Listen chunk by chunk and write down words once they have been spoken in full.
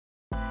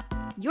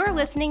You're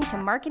listening to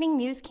Marketing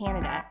News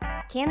Canada,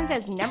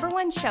 Canada's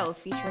 #1 show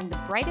featuring the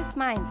brightest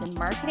minds in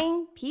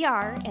marketing,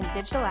 PR, and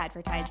digital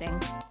advertising.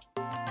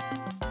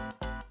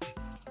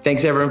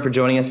 Thanks everyone for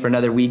joining us for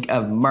another week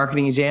of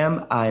Marketing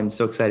Jam. I'm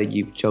so excited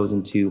you've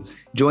chosen to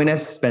join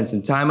us, spend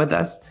some time with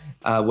us.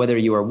 Whether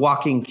you are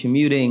walking,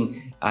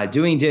 commuting,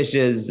 doing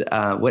dishes,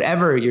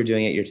 whatever you're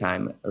doing at your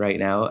time right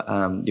now,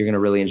 you're going to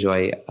really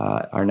enjoy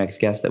our next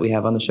guest that we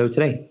have on the show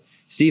today.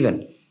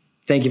 Stephen,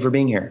 thank you for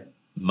being here.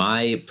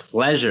 My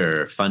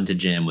pleasure. Fun to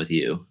jam with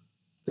you.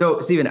 So,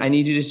 Stephen, I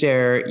need you to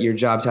share your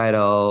job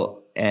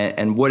title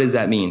and what does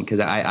that mean? Because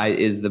I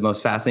is the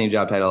most fascinating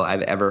job title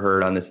I've ever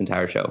heard on this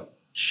entire show.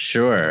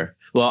 Sure.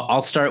 Well,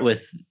 I'll start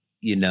with,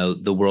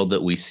 the world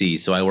that we see.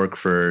 So I work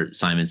for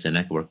Simon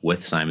Sinek, work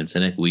with Simon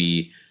Sinek.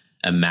 We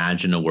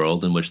imagine a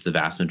world in which the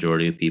vast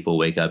majority of people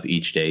wake up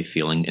each day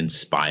feeling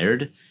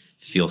inspired,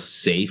 feel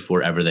safe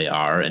wherever they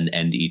are, and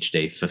end each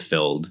day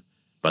fulfilled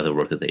by the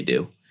work that they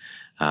do.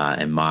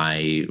 And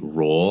my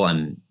role,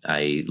 I'm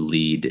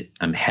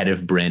head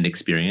of brand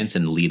experience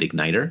and lead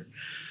igniter.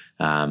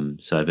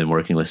 So I've been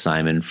working with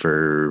Simon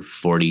for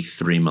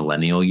 43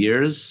 millennial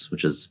years,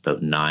 which is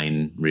about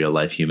 9 real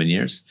life human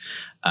years.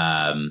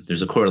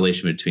 There's a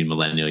correlation between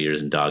millennial years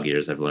and dog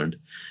years, I've learned.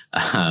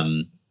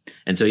 And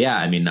so,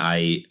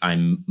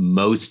 I'm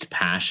most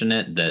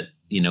passionate that,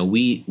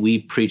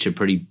 we preach a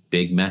pretty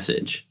big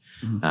message,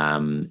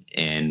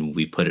 and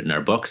we put it in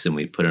our books and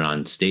we put it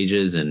on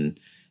stages, and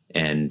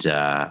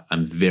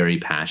I'm very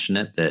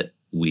passionate that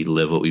we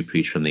live what we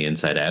preach from the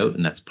inside out,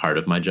 and that's part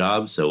of my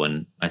job. So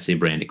when I say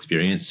brand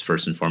experience,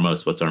 first and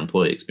foremost, what's our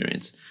employee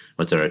experience?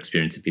 What's our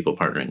experience of people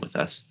partnering with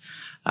us?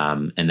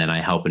 And then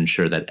I help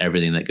ensure that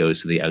everything that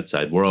goes to the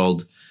outside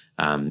world,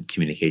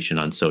 communication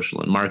on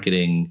social and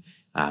marketing,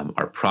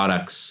 our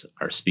products,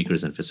 our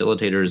speakers and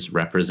facilitators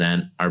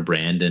represent our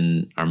brand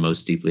and our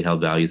most deeply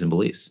held values and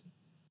beliefs.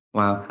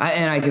 Wow.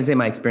 And I can say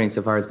my experience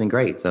so far has been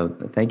great. So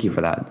thank you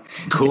for that.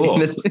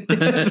 Cool.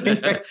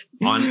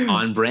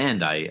 on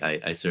brand,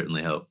 I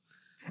certainly hope.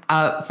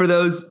 For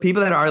those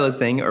people that are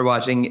listening or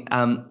watching,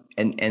 and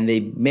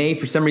they may,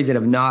 for some reason,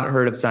 have not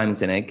heard of Simon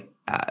Sinek,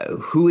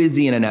 who is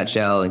he in a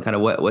nutshell, and kind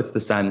of what's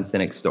the Simon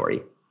Sinek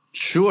story?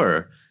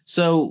 Sure.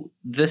 So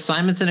the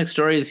Simon Sinek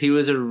story is he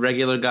was a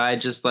regular guy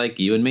just like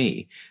you and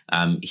me.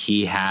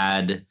 He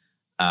had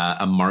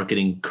a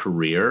marketing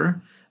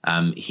career.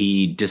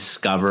 He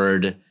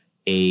discovered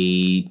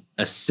a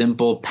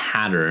simple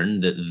pattern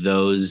that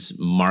those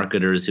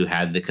marketers who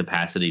had the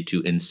capacity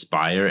to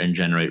inspire and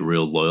generate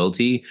real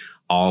loyalty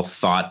all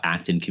thought,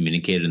 act, and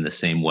communicated in the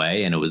same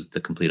way, and it was the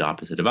complete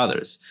opposite of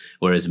others.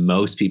 Whereas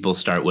most people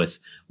start with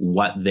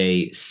what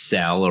they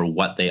sell or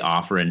what they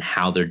offer and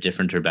how they're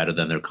different or better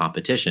than their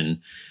competition.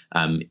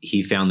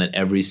 He found that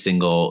every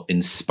single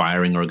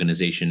inspiring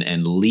organization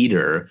and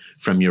leader,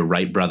 from your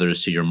Wright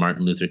brothers to your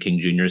Martin Luther King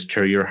Jr.'s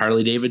to your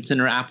Harley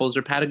Davidson or Apples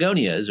or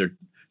Patagonias or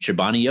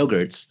Chobani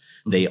yogurts,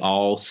 they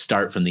all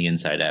start from the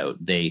inside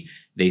out. They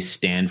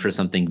stand for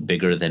something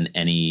bigger than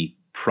any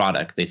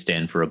product. They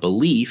stand for a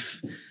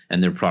belief,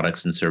 and their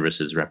products and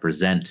services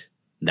represent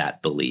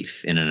that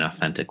belief in an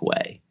authentic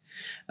way.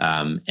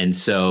 And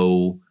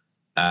so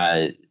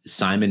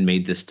Simon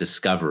made this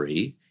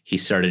discovery. He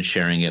started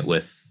sharing it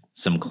with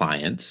some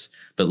clients,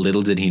 but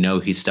little did he know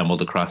he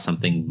stumbled across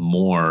something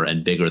more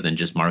and bigger than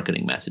just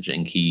marketing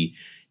messaging. He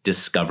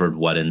discovered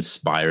what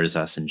inspires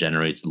us and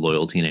generates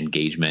loyalty and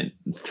engagement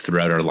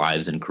throughout our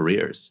lives and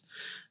careers.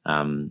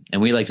 And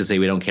we like to say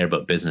we don't care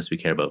about business, we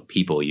care about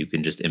people. You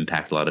can just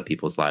impact a lot of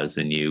people's lives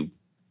when you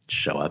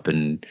show up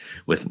and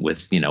with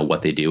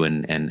what they do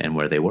and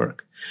where they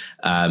work.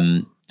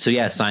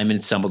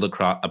 Simon stumbled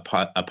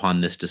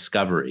upon this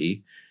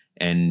discovery,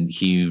 and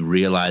he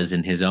realized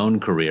in his own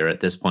career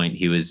at this point,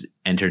 he was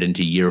entered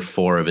into year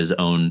 4 of his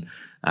own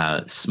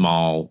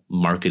small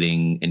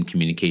marketing and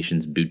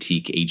communications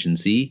boutique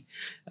agency.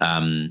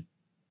 And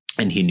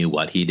he knew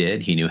what he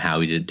did. He knew how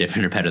he did it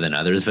different or better than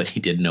others, but he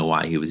didn't know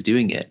why he was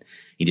doing it.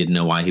 He didn't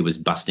know why he was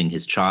busting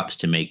his chops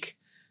to make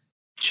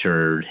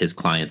sure his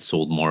clients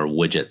sold more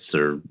widgets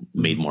or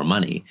made more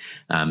money.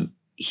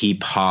 He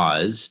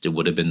paused. It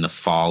would have been the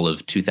fall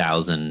of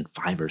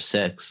 2005 or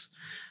 6.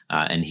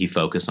 And he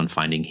focused on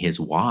finding his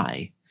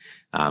why,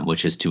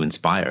 which is to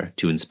inspire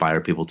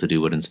people to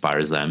do what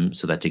inspires them,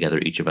 so that together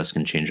each of us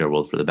can change our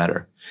world for the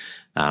better.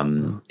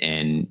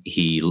 And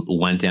he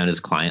went down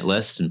his client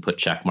list and put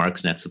check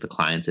marks next to the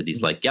clients that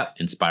he's like, yep,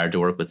 inspired to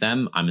work with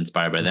them. I'm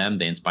inspired by them.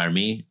 They inspire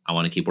me. I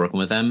want to keep working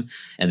with them.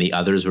 And the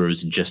others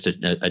was just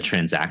a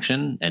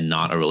transaction and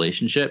not a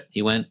relationship.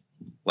 He went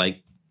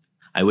like,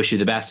 I wish you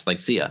the best, like,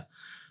 see ya.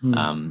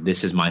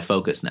 This is my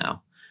focus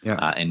now.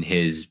 Yeah. And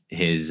his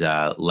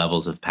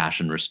levels of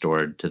passion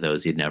restored to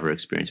those he'd never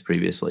experienced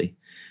previously.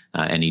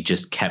 And he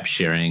just kept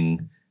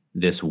sharing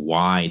this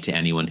why to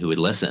anyone who would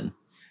listen.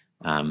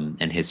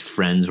 And his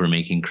friends were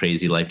making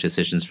crazy life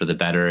decisions for the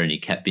better. And he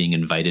kept being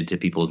invited to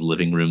people's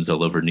living rooms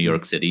all over New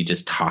York City,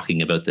 just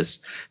talking about this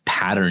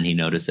pattern he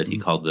noticed that he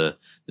called the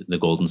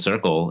golden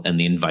circle. And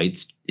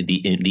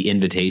the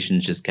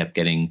invitations just kept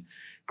getting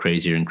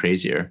crazier and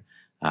crazier.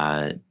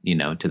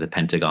 to the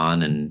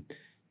Pentagon and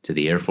to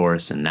the Air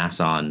Force and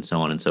NASA and so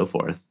on and so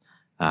forth.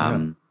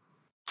 And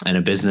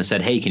a business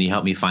said, "Hey, can you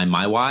help me find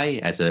my why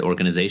as an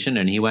organization?"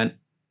 And he went,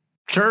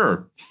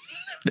 "Sure."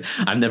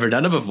 I've never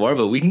done it before,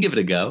 but we can give it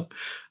a go.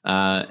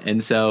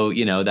 And so,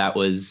 that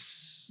was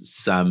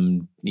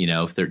some,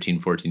 13,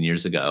 14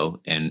 years ago.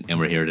 And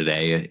we're here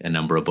today, a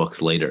number of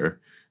books later.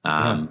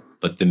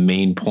 But the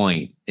main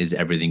point is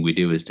everything we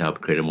do is to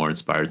help create a more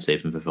inspired,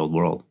 safe, and fulfilled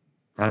world.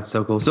 That's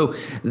so cool. So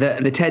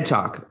the TED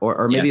Talk,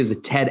 or maybe it was a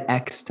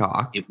TEDx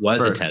Talk. It was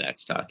first. A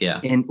TEDx Talk, yeah.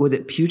 And was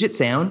it Puget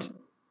Sound?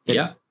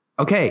 Yeah.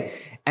 Okay.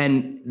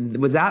 And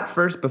was that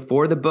first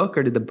before the book,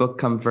 or did the book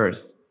come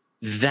first?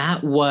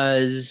 That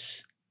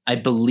was, I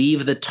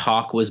believe the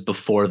talk was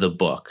before the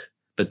book,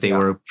 but they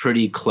were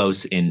pretty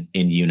close in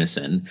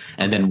unison.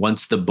 And then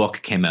once the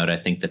book came out, I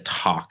think the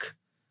talk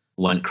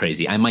went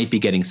crazy. I might be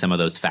getting some of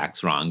those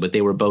facts wrong, but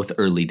they were both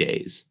early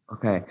days.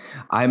 Okay.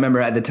 I remember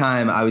at the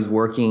time I was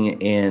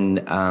working in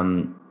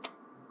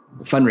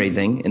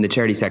fundraising in the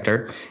charity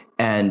sector,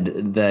 and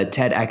the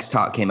TEDx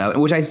Talk came out,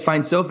 which I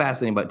find so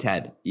fascinating about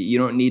TED. You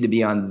don't need to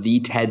be on the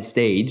TED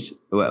stage,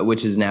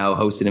 which is now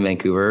hosted in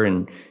Vancouver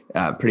and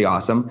pretty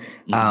awesome.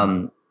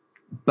 Mm-hmm.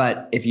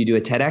 But if you do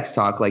a TEDx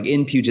Talk, like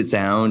in Puget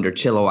Sound or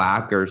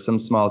Chilliwack or some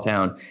small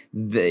town,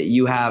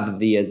 you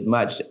have as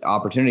much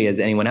opportunity as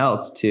anyone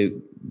else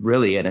to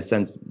really, in a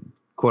sense,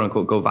 quote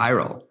unquote, go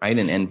viral, right?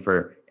 And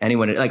for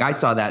anyone, like I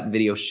saw that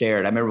video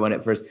shared. I remember when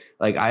it first,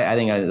 like I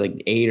think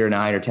like 8 or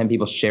 9 or 10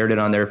 people shared it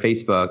on their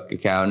Facebook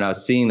account. And I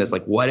was seeing this,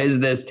 like, what is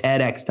this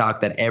TEDx Talk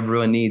that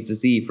everyone needs to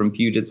see from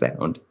Puget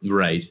Sound?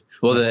 Right.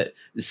 Well,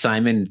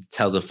 Simon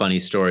tells a funny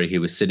story. He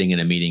was sitting in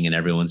a meeting and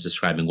everyone's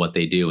describing what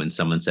they do. And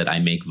someone said, "I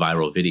make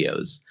viral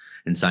videos."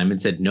 And Simon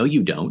said, "No,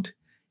 you don't."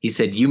 He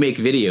said, "You make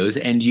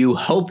videos and you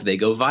hope they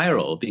go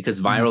viral,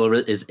 because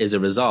viral is a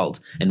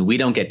result, and we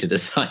don't get to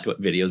decide what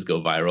videos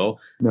go viral.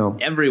 No,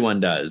 everyone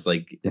does.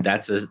 Like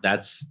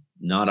that's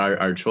not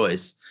our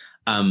choice."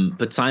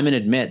 But Simon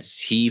admits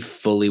he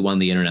fully won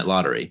the internet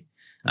lottery,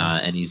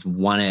 and he's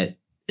won it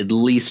at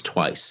least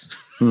twice.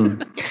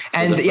 And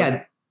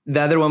the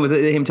other one was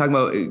him talking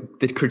about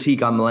the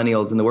critique on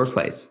millennials in the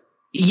workplace.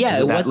 Yeah,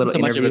 it wasn't so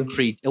much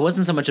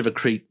of a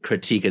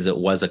critique as it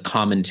was a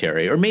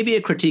commentary, or maybe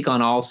a critique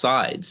on all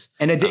sides.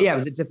 And it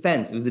was a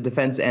defense. It was a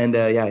defense, and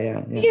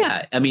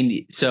Yeah, I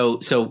mean, so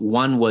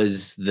one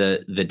was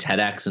the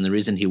TEDx, and the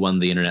reason he won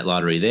the internet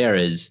lottery there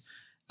is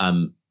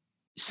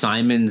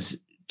Simon's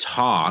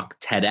talk,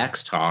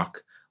 TEDx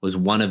Talk, was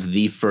one of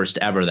the first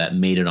ever that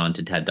made it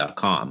onto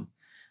TED.com.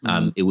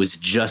 It was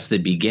just the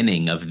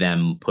beginning of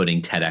them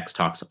putting TEDx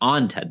Talks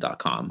on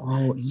TED.com.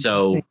 Oh,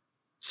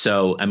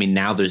 So, I mean,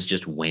 now there's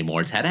just way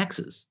more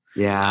TEDx's.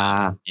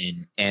 Yeah.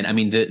 And I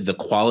mean, the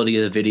quality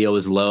of the video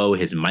is low.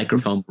 His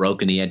microphone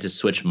broke and he had to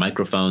switch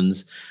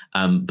microphones.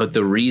 But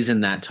the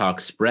reason that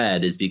talk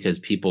spread is because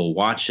people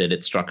watched it.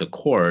 It struck a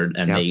chord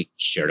and they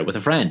shared it with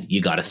a friend.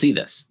 You got to see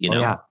this,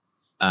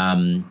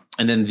 And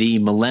then the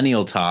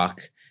millennial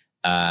talk,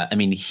 I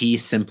mean, he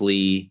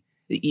simply,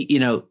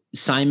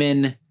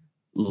 Simon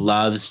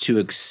loves to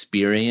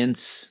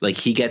experience, like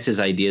he gets his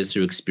ideas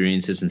through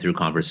experiences and through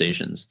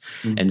conversations.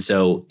 And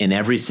so in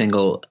every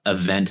single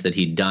event that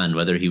he'd done,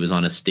 whether he was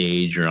on a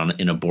stage or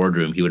in a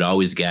boardroom, he would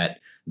always get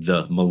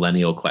the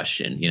millennial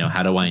question,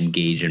 how do I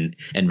engage and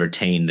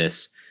retain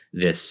this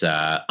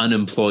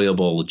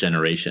unemployable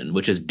generation,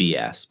 which is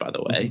BS, by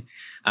the way.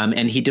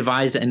 And he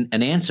devised an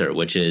answer,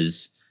 which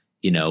is,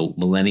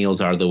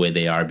 millennials are the way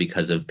they are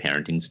because of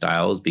parenting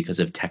styles,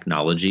 because of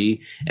technology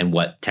and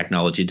what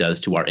technology does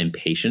to our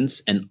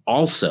impatience, and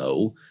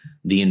also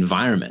the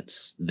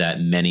environments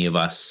that many of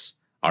us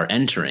are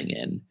entering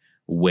in,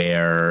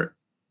 where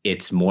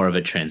it's more of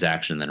a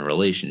transaction than a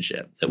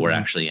relationship, that we're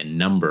actually a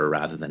number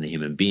rather than a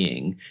human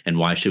being. And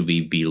why should we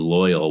be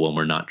loyal when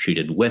we're not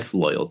treated with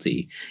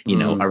loyalty?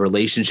 Our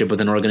relationship with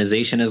an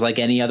organization is like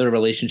any other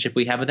relationship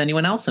we have with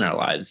anyone else in our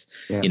lives.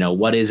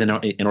 What is an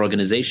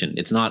organization?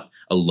 It's not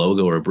a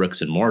logo or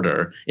bricks and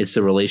mortar. It's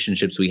the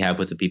relationships we have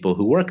with the people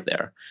who work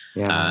there.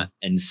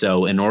 And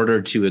so in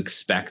order to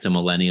expect a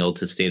millennial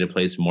to stay at a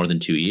place for more than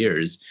 2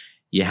 years,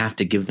 you have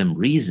to give them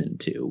reason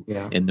to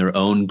in their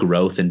own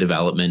growth and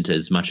development,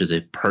 as much as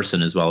a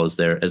person as well as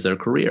their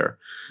career.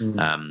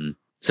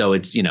 So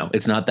it's,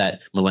 it's not that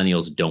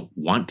millennials don't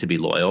want to be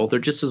loyal. They're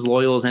just as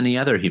loyal as any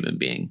other human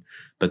being,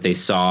 but they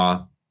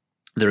saw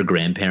their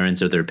grandparents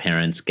or their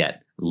parents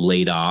get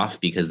laid off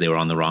because they were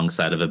on the wrong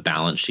side of a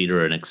balance sheet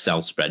or an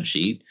Excel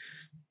spreadsheet.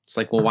 It's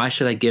like, well, why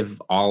should I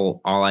give all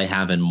I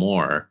have and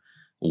more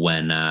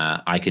when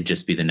I could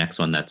just be the next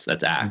one that's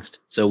axed?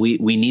 So we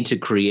need to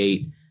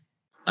create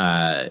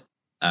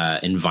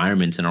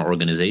environments in our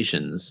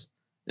organizations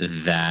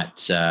that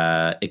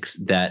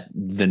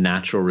the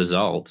natural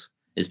result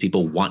is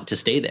people want to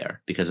stay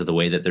there because of the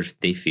way that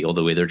they feel,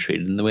 the way they're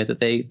treated, and the way that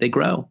they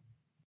grow.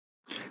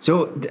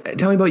 So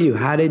tell me about you.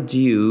 How did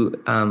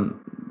you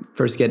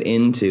first get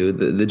into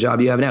the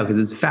job you have now? Because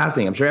it's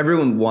fascinating. I'm sure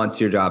everyone wants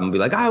your job and be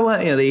like, I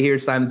want, they hear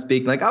Simon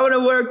speak, like, I want to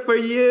work for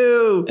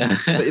you.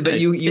 But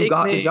you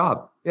got the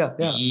job. Yeah.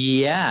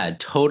 Yeah.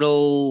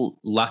 Total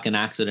luck and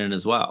accident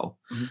as well.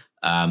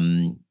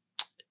 Mm-hmm.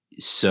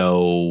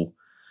 So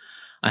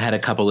I had a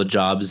couple of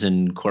jobs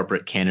in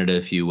corporate Canada,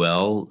 if you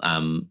will.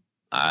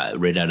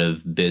 Right out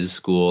of biz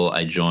school,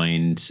 I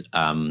joined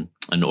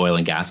an oil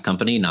and gas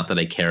company. Not that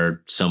I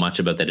cared so much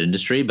about that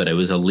industry, but it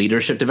was a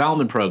leadership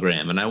development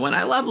program. And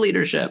I love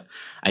leadership.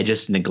 I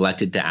just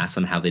neglected to ask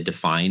them how they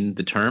define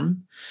the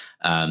term,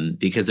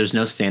 because there's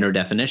no standard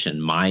definition.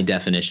 My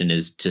definition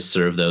is to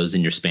serve those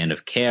in your span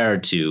of care,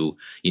 to,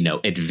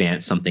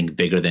 advance something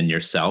bigger than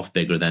yourself,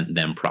 bigger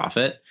than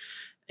profit.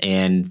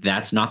 And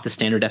that's not the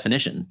standard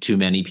definition. Too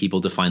many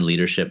people define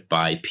leadership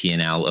by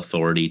P&L,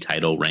 authority,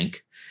 title,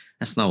 rank.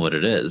 That's not what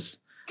it is.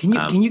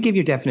 Can you give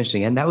your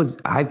definition again?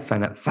 I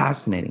find that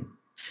fascinating.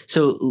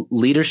 So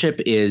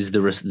leadership is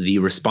the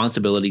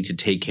responsibility to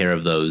take care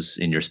of those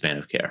in your span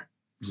of care.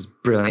 Which is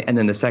brilliant. And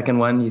then the second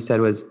one you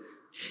said was?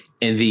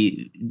 And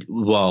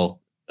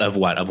of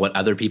what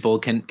other people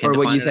can or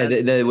what you said,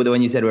 the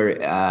one you said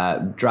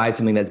where drive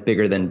something that's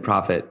bigger than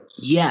profit.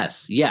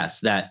 Yes.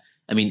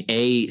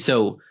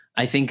 So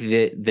I think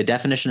the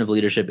definition of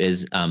leadership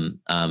is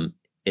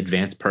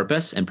advance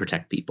purpose and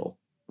protect people.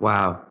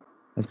 Wow.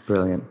 That's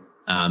brilliant.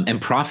 And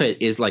profit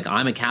is like,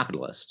 I'm a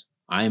capitalist.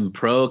 I'm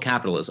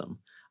pro-capitalism.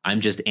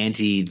 I'm just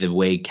anti the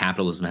way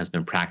capitalism has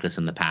been practiced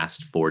in the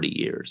past 40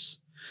 years.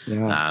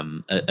 Yeah.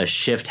 A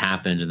shift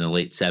happened in the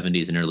late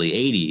 70s and early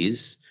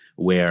 80s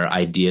where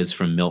ideas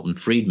from Milton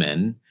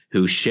Friedman,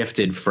 who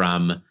shifted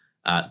from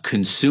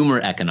consumer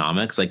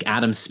economics, like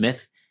Adam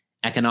Smith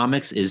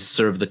economics is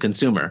serve the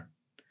consumer.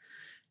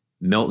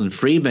 Milton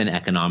Friedman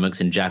economics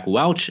and Jack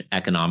Welch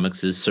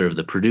economics is serve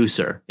the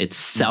producer. It's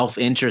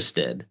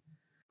self-interested.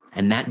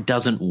 And that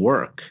doesn't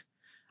work.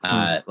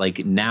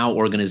 Like now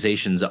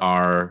organizations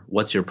are,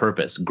 what's your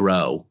purpose?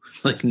 Grow.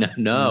 Like,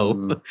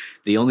 no.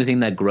 The only thing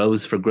that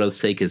grows for growth's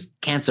sake is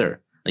cancer.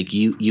 Like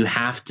you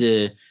have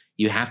to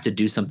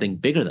do something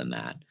bigger than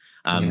that.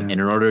 And in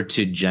order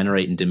to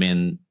generate and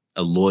demand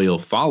a loyal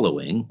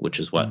following, which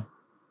is what,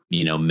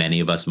 many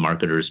of us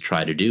marketers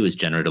try to do, is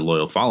generate a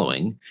loyal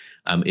following,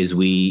 is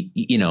we,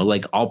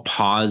 I'll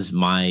pause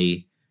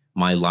my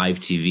live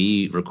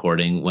TV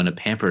recording when a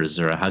Pampers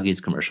or a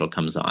Huggies commercial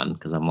comes on,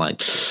 because I'm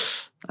like,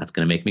 that's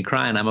going to make me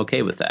cry, and I'm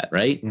okay with that,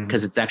 right?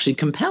 Because it's actually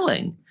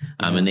compelling,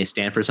 and they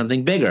stand for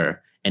something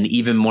bigger. And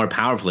even more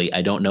powerfully,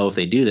 I don't know if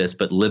they do this,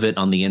 but live it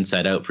on the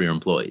inside out for your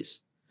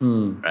employees,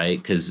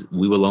 right? Because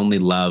we will only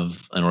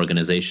love an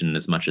organization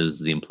as much as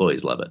the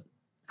employees love it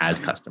as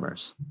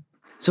customers.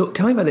 So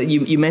tell me about that.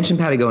 You mentioned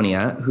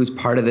Patagonia, who's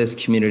part of this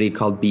community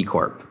called B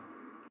Corp.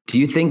 Do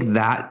you think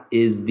that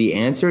is the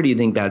answer? Do you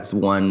think that's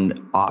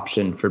one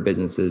option for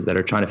businesses that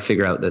are trying to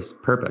figure out this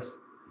purpose?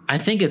 I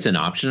think it's an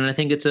option, and I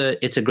think it's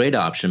a great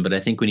option, but I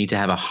think we need to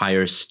have a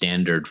higher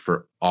standard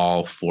for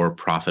all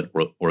for-profit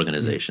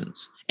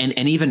organizations and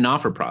even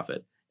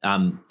not-for-profit.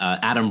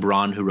 Adam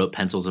Braun, who wrote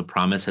Pencils of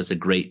Promise, has a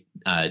great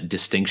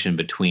distinction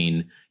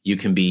between you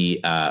can be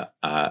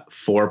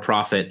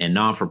for-profit and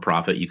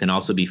not-for-profit. You can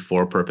also be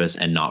for-purpose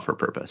and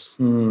not-for-purpose.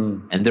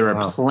 And there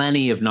are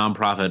plenty of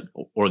nonprofit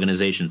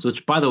organizations,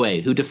 which, by the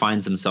way, who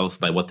defines themselves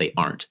by what they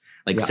aren't?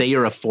 Like, say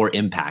you're a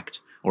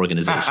for-impact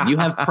organization. You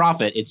have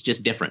profit, it's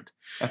just different.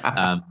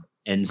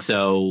 And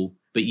so,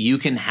 but you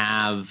can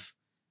have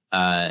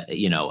a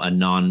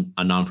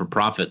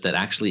non-for-profit that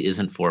actually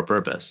isn't for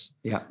purpose.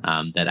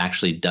 That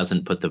actually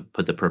doesn't put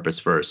the purpose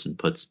first and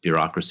puts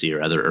bureaucracy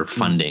or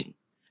funding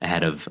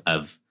ahead of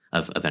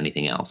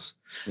anything else.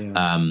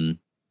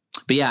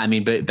 But yeah,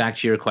 but back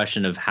to your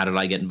question of how did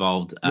I get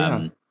involved?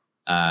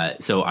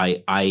 So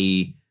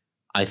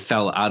I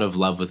fell out of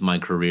love with my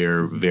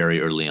career very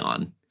early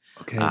on.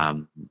 Okay.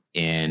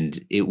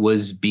 And it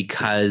was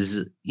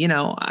because,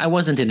 I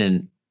wasn't in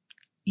an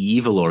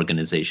evil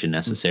organization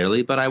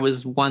necessarily, but I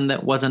was one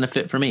that wasn't a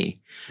fit for me.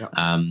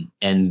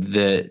 And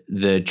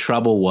the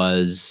trouble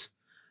was,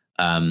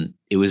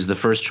 it was the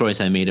first choice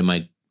I made in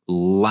my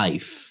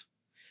life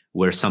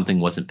where something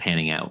wasn't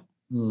panning out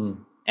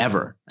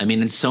ever.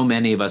 And so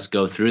many of us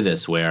go through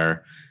this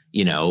where,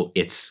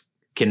 it's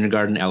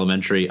kindergarten,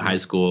 elementary, high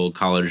school,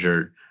 college,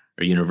 or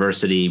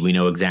university. We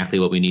know exactly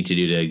what we need to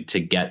do to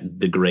get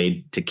the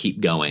grade to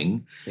keep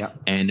going.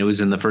 And it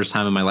was in the first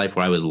time in my life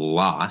where I was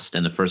lost,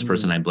 and the first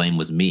person I blamed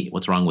was me.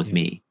 What's wrong with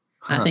me?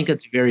 I think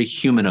it's very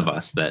human of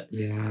us that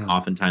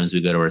oftentimes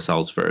we go to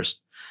ourselves first.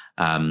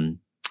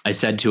 I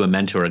said to a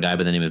mentor, a guy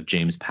by the name of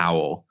James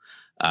Powell,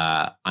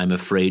 I'm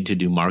afraid to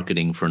do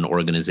marketing for an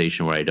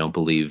organization where I don't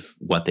believe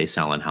what they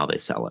sell and how they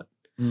sell it.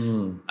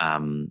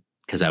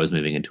 Because I was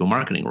moving into a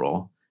marketing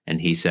role. And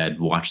he said,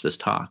 watch this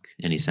talk.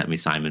 And he sent me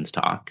Simon's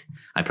talk.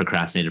 I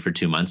procrastinated for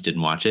 2 months,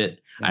 didn't watch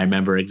it. I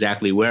remember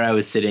exactly where I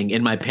was sitting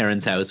in my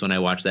parents' house when I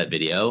watched that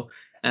video.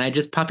 And I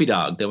just puppy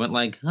dogged. I went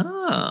like,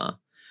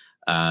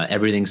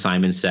 everything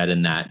Simon said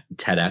in that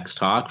TEDx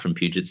talk from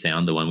Puget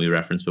Sound, the one we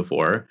referenced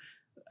before,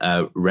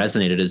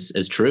 resonated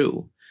as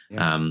true.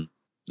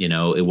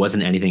 it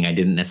wasn't anything I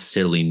didn't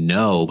necessarily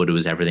know, but it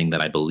was everything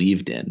that I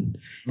believed in.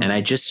 And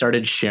I just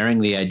started sharing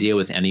the idea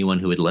with anyone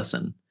who would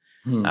listen.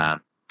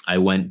 I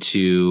went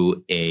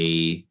to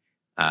a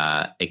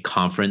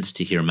conference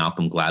to hear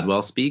Malcolm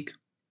Gladwell speak.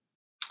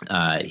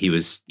 He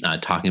was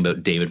talking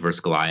about David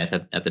versus Goliath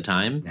at the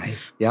time.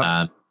 Nice.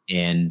 Yeah.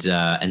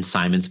 And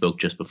Simon spoke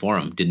just before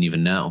him. Didn't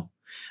even know.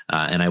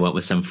 And I went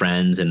with some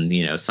friends,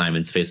 and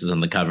Simon's face was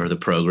on the cover of the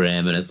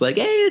program, and it's like,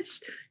 hey,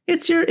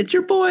 it's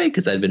your boy,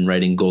 because I'd been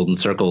writing golden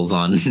circles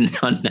on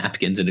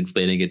napkins and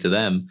explaining it to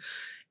them.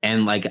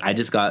 And like, I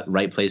just got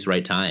right place,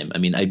 right time. I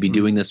mean, I'd be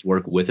doing this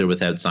work with or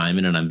without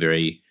Simon, and I'm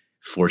very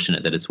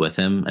fortunate that it's with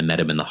him. I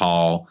met him in the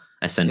hall.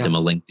 I sent him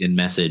a LinkedIn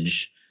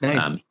message.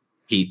 Nice.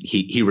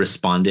 He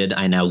responded.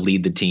 I now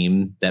lead the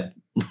team that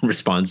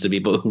responds to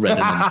people who read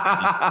them.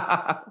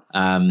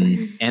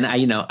 And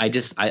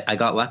I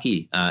got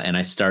lucky, and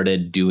I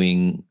started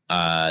doing,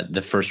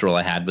 the first role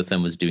I had with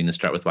them was doing the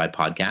Start With Why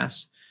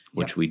podcast,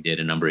 which we did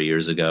a number of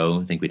years ago.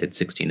 I think we did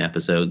 16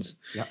 episodes.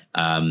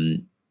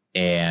 And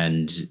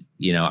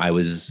I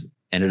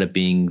ended up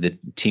being the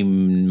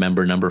team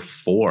member number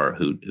 4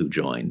 who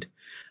joined.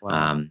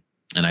 Wow.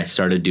 And I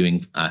started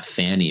doing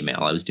fan email.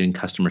 I was doing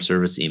customer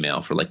service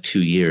email for like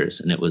 2 years,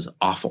 and it was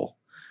awful.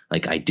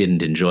 Like, I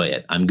didn't enjoy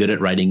it. I'm good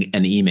at writing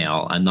an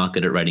email. I'm not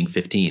good at writing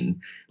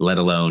 15, let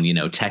alone,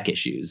 tech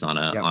issues on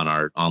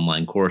our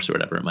online course or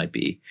whatever it might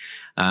be.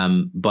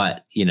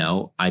 But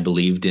I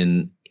believed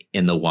in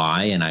the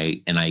why, and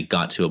I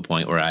got to a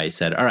point where I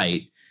said, all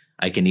right,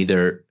 I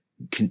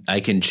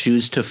can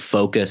choose to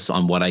focus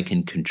on what I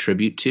can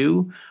contribute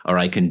to, or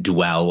I can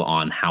dwell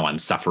on how I'm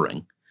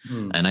suffering.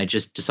 And I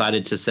just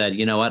decided to say,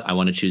 you know what, I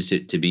want to choose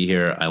to be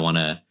here. I want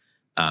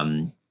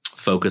to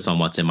focus on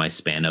what's in my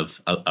span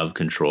of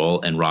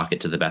control and rock it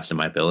to the best of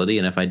my ability.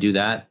 And if I do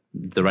that,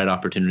 the right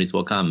opportunities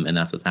will come. And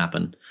that's what's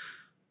happened.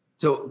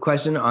 So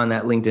question on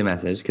that LinkedIn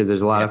message, because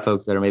there's a lot of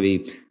folks that are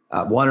maybe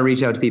want to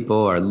reach out to people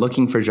or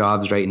looking for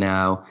jobs right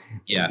now.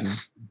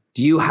 Yes.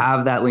 Do you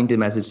have that LinkedIn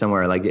message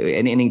somewhere? Like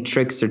any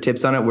tricks or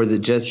tips on it? Or is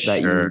it just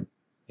that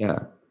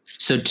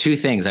So 2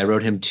 things. I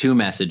wrote him 2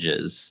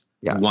 messages.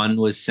 One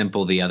was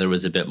simple. The other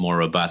was a bit more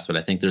robust, but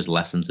I think there's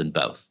lessons in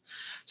both.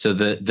 So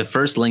the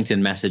first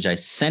LinkedIn message I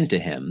sent to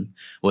him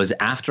was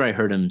after I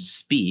heard him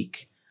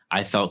speak,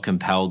 I felt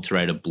compelled to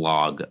write a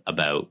blog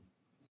about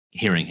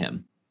hearing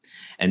him.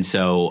 And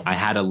so I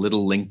had a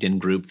little LinkedIn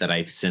group that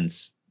I've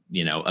since,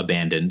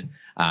 abandoned.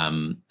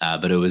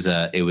 But it was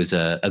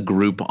a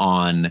group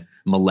on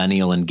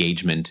millennial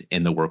engagement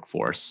in the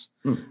workforce.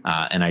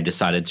 And I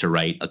decided to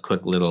write a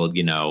quick little,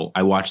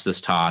 I watched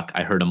this talk,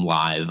 I heard him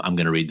live, I'm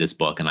going to read this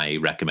book, and I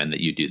recommend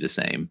that you do the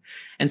same.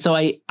 And so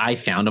I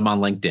found him on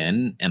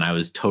LinkedIn, and I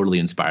was totally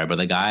inspired by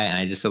the guy. And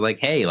I just said, like,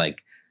 hey,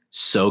 like,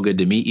 so good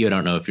to meet you. I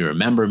don't know if you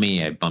remember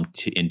me. I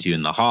bumped into you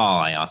in the hall.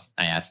 I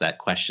asked that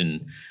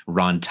question.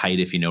 Ron Tite,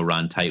 if you know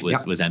Ron Tite, was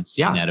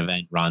emceeing that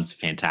event. Ron's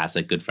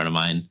fantastic, good friend of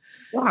mine.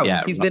 Wow.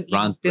 Yeah, he's been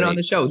on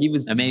the show. He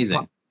was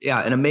amazing.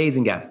 Yeah, an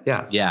amazing guest.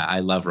 Yeah. Yeah, I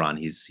love Ron.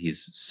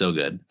 He's so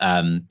good.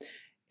 And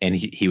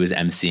he was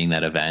emceeing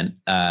that event.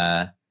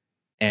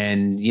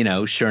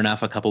 And sure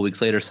enough, a couple of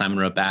weeks later, Simon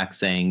wrote back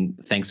saying,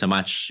 thanks so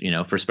much,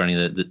 for spreading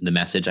the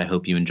message. I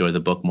hope you enjoy the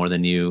book more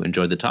than you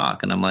enjoyed the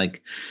talk. And I'm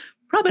like,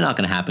 probably not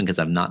going to happen because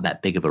I'm not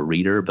that big of a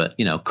reader, but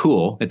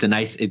cool. It's a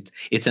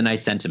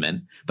nice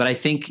sentiment. But I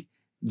think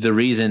the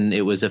reason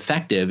it was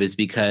effective is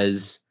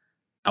because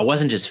I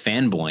wasn't just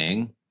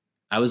fanboying.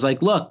 I was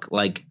like, look,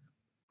 like,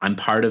 I'm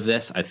part of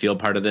this. I feel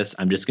part of this.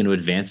 I'm just going to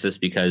advance this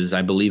because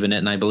I believe in it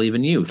and I believe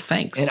in you.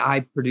 Thanks. And I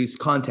produce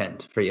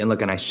content for you. And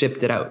look, and I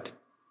shipped it out.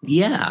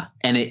 Yeah.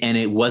 And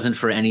it wasn't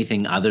for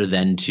anything other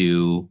than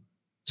to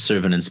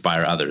serve and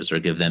inspire others or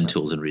give them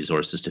tools and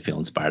resources to feel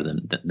inspired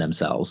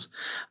themselves.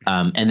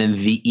 And then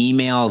the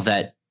email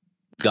that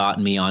got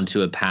me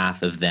onto a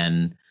path of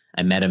then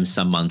I met him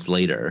some months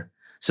later.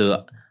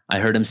 So I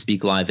heard him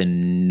speak live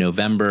in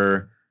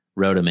November,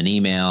 wrote him an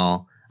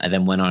email. I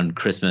then went on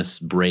Christmas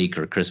break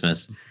or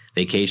Christmas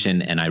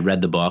vacation, and I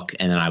read the book,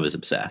 and then I was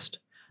obsessed.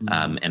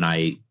 And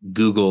I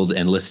Googled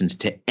and listened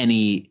to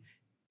any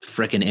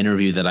frickin'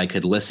 interview that I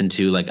could listen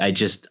to. Like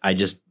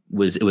it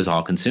was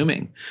all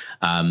consuming.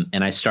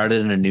 And I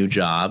started in a new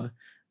job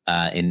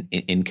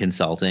in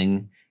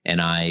consulting,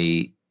 and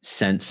I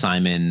sent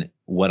Simon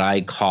what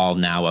I call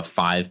now a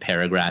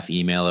 5-paragraph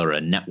email or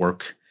a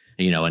network,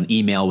 an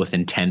email with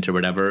intent or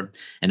whatever.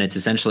 And it's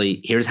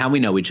essentially, here's how we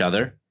know each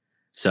other.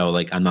 So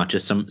like, I'm not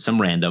just some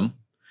random.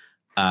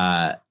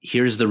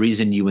 Here's the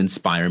reason you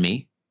inspire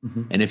me.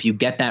 And if you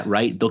get that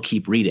right, they'll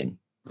keep reading.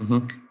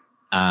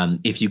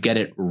 If you get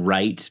it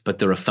right, but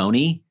they're a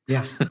phony,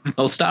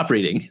 they'll stop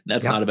reading.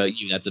 That's not about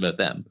you. That's about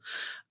them.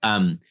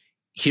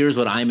 Here's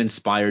what I'm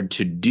inspired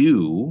to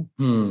do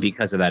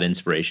because of that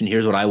inspiration.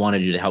 Here's what I want to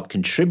do to help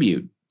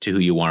contribute to who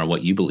you are and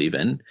what you believe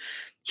in.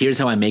 Here's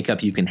how I make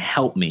up you can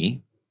help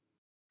me.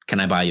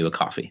 Can I buy you a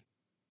coffee?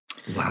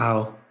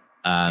 Wow.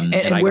 And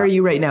where are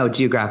you right now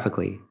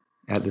geographically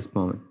at this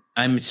moment?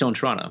 I'm still in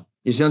Toronto.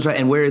 You're still in Toronto.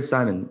 And where is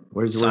Simon?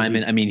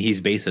 Simon? I mean, he's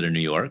based out of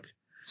New York.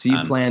 So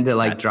you plan to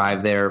like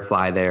drive there,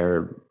 fly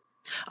there?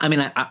 I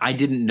mean, I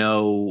didn't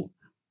know.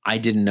 I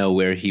didn't know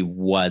where he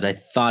was. I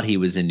thought he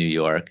was in New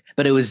York,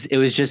 but it was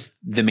just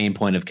the main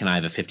point of, can I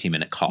have a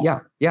 15-minute call?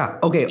 Yeah.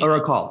 Okay. Or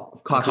a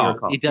call, coffee or a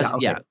call. It does.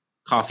 Yeah.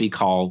 Coffee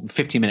call,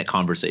 15-minute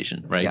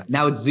conversation. Right. Yeah.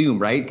 Now it's Zoom,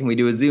 right? Can we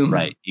do a Zoom?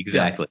 Right.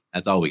 Exactly. Yeah.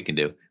 That's all we can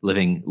do.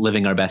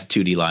 Living our best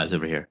 2D lives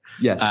over here.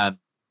 Yes.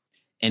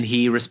 And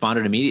he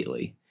responded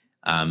immediately.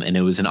 And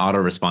it was an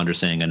autoresponder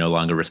saying, I no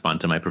longer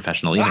respond to my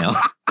professional email.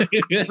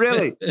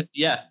 Really?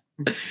 Yeah.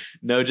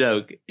 No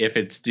joke. If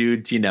it's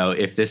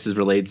if this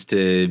relates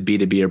to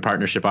B2B or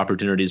partnership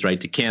opportunities,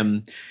 write to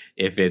Kim.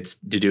 If it's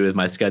to do with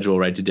my schedule,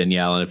 write to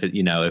Danielle. And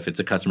if it's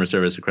a customer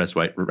service request,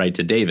 write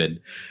to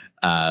David,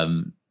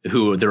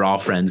 who they're all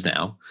friends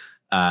now.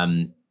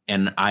 And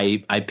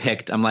I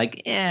picked, I'm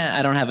like,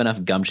 I don't have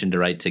enough gumption to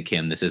write to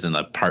Kim. This isn't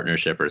a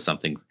partnership or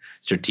something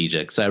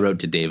strategic. So I wrote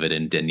to David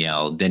and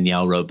Danielle.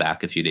 Danielle wrote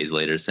back a few days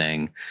later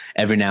saying,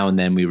 every now and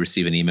then we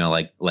receive an email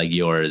like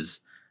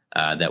yours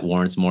that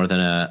warrants more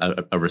than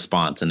a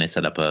response. And they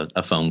set up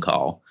a phone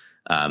call.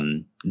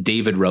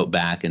 David wrote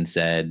back and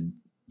said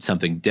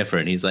something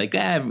different. He's like,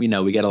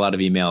 we get a lot of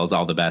emails,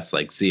 all the best,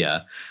 like, see ya.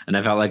 And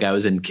I felt like I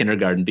was in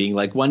kindergarten being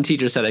like, one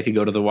teacher said I could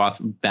go to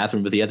the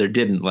bathroom, but the other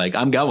didn't. Like,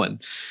 I'm going.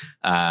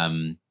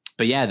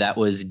 But yeah, that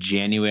was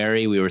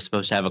January. We were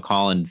supposed to have a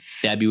call in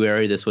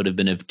February. This would have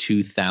been of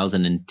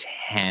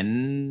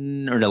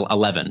 2010 or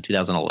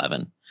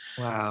 2011.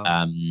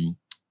 Wow.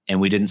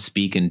 And we didn't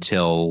speak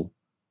until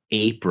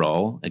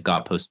April. It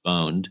got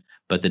postponed,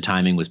 but the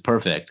timing was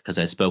perfect because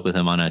I spoke with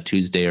him on a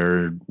Tuesday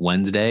or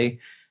Wednesday.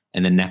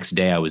 And the next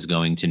day I was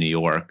going to New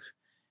York.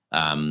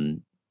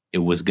 It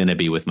was going to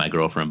be with my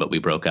girlfriend, but we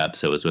broke up.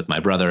 So it was with my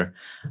brother.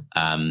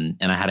 And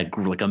I had a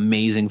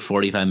amazing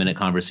 45-minute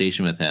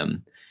conversation with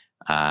him.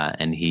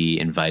 And he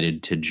invited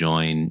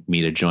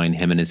me to join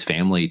him and his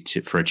family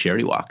for a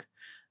charity walk.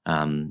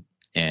 It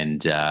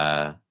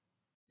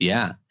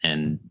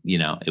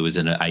was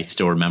I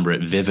still remember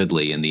it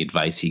vividly and the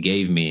advice he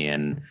gave me,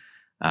 and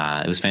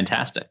it was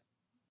fantastic.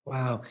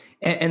 Wow.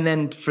 And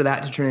then for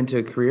that to turn into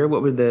a career,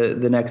 what were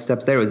the next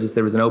steps there?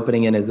 There was an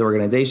opening in his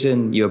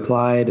organization, you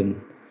applied, and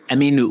I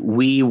mean,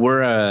 we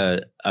were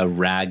a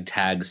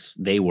ragtag,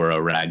 they were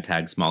a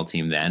ragtag small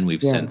team then.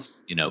 We've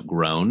since,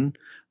 grown.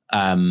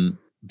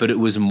 But it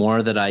was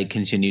more that I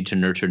continued to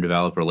nurture and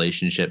develop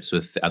relationships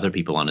with other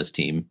people on his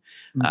team.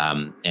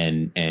 And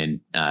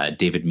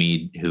David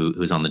Mead,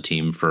 who's on the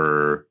team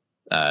for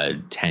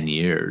 10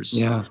 years.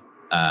 Yeah.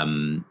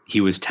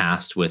 He was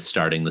tasked with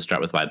starting the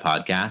Start With Why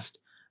podcast.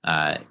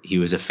 He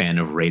was a fan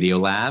of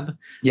Radiolab.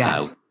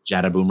 Yes.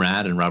 Jada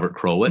Boomrad and Robert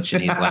Krulwich.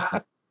 And he's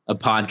like, a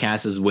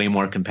podcast is way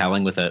more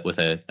compelling with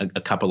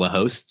a couple of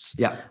hosts.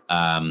 Yeah.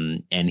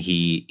 And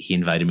he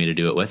invited me to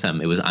do it with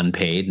him. It was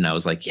unpaid. And I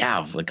was like,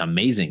 yeah, like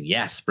amazing.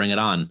 Yes, bring it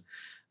on.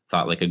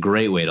 Thought like a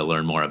great way to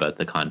learn more about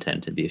the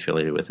content and be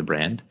affiliated with a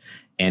brand.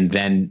 And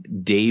then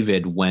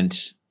David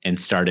went and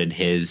started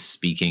his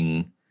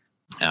speaking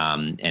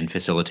and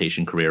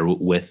facilitation career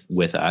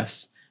with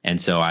us.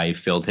 And so I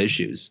filled his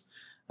shoes,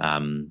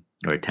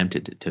 or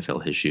attempted to fill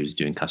his shoes,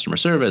 doing customer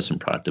service and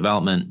product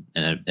development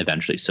and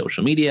eventually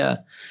social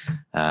media.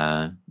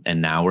 And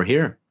now we're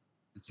here.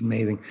 It's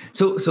amazing.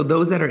 So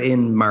those that are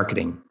in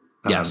marketing,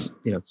 yes,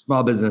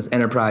 small business,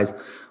 enterprise,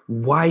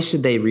 why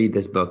should they read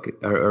this book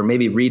or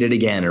maybe read it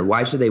again? Or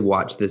why should they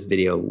watch this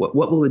video? What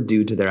will it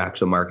do to their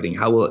actual marketing?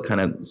 How will it kind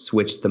of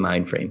switch the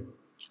mind frame?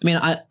 I mean,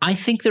 I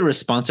think the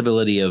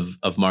responsibility of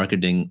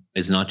marketing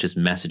is not just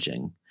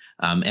messaging.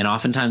 And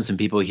oftentimes when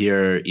people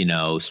hear,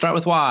 start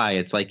with why,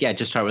 it's like, yeah,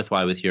 just start with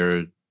why with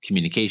your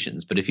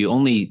communications. But if you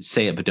only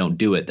say it but don't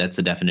do it, that's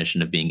the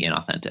definition of being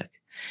inauthentic.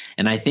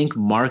 And I think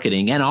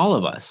marketing and all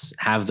of us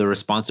have the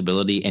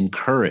responsibility and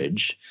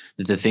courage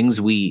that the things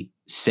we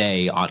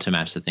say ought to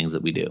match the things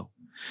that we do.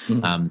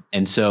 Mm-hmm.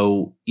 And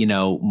so,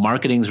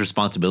 marketing's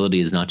responsibility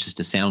is not just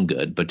to sound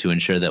good, but to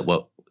ensure that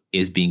what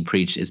is being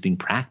preached is being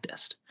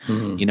practiced.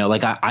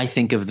 Mm-hmm. I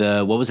think of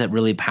what was that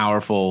really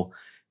powerful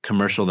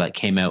commercial that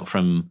came out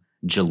from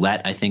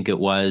Gillette, I think it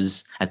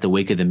was, at the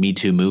wake of the Me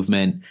Too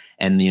movement.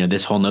 And,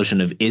 this whole notion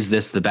of, is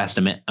this the best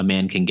a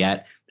man can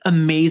get?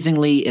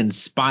 Amazingly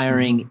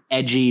inspiring,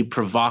 edgy,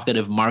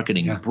 provocative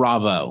marketing. Yeah.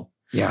 Bravo.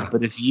 Yeah.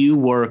 But if you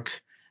work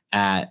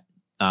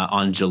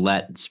on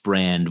Gillette's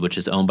brand, which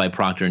is owned by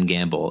Procter &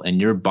 Gamble,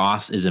 and your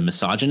boss is a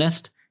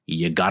misogynist,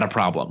 you got a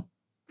problem.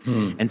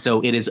 And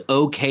so it is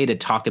okay to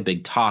talk a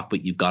big talk,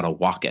 but you've got to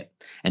walk it.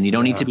 And you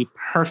don't need to be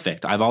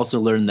perfect. I've also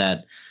learned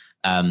that,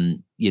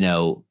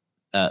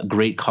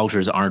 great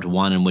cultures aren't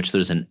one in which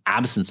there's an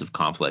absence of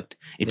conflict.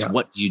 It's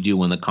what do you do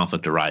when the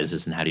conflict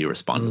arises and how do you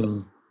respond to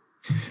it?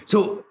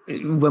 So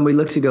when we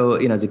look to go,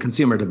 as a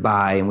consumer to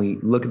buy and we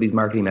look at these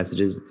marketing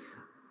messages,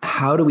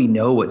 how do we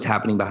know what's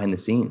happening behind the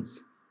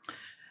scenes?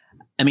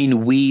 I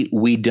mean,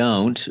 we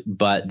don't,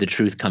 but the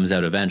truth comes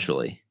out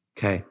eventually.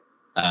 Okay.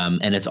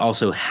 And it's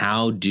also,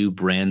 how do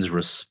brands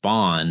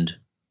respond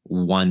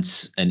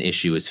once an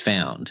issue is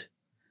found?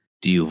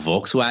 Do you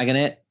Volkswagen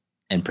it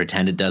and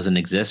pretend it doesn't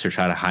exist or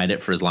try to hide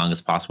it for as long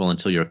as possible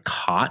until you're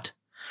caught?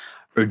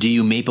 Or do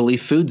you Maple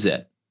Leaf Foods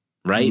it?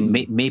 Right?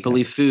 Maple Yeah.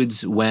 Leaf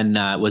Foods, when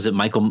was it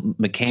Michael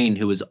McCain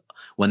who was,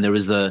 when there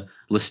was the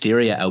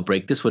Listeria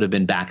outbreak, this would have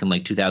been back in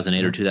like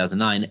 2008 or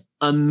 2009.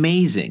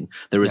 Amazing.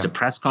 There was a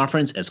press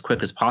conference as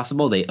quick as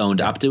possible. They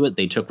owned up to it.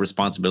 They took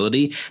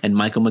responsibility. And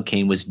Michael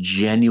McCain was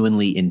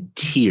genuinely in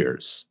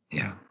tears.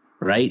 Yeah.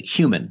 Right?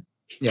 Human.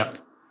 Yeah.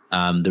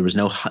 There was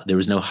no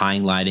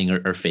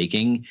highlighting or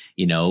faking.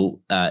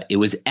 It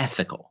was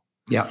ethical.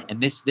 Yeah.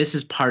 And this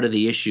is part of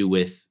the issue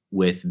with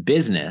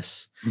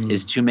business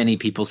is too many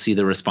people see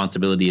the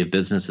responsibility of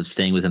business of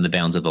staying within the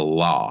bounds of the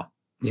law.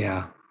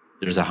 Yeah.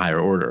 There's a higher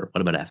order.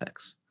 What about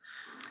ethics?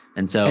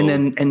 And so,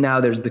 and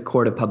now there's the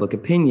court of public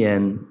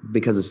opinion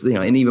because it's,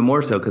 and even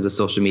more so because of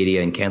social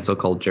media and cancel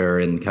culture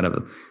and kind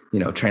of,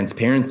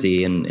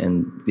 transparency and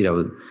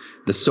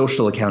the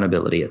social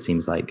accountability, it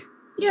seems like.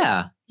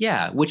 Yeah.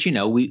 Which,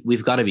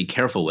 we've got to be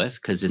careful with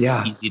because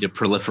it's easy to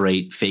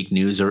proliferate fake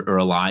news or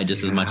a lie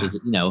just as much as,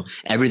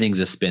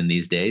 everything's a spin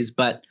these days.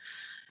 But,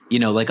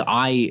 like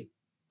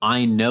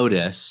I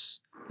notice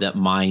that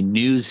my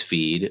news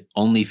feed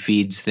only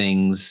feeds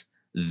things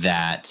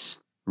that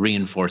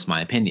reinforce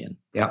my opinion.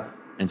 Yeah.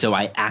 And so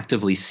I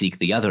actively seek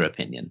the other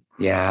opinion.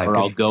 Yeah. Or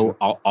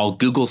I'll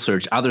Google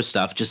search other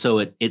stuff just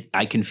so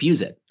I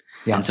confuse it.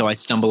 Yeah. And so I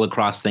stumble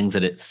across things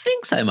that it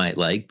thinks I might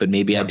like, but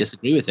maybe I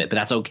disagree with it, but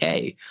that's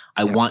okay.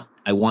 I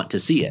want to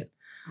see it.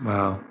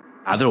 Wow.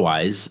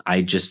 Otherwise,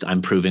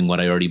 I'm proving what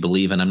I already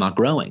believe and I'm not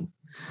growing.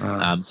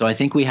 Wow. So I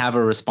think we have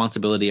a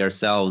responsibility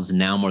ourselves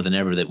now more than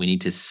ever that we need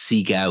to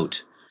seek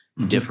out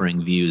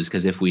differing views,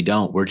 because if we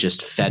don't, we're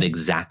just fed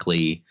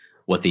exactly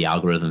what the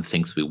algorithm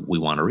thinks we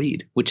want to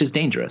read, which is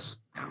dangerous.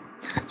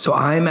 So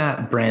I'm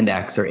at Brand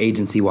X or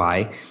Agency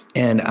Y,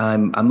 and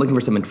I'm looking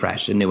for something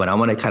fresh and new, and I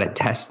want to kind of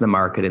test the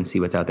market and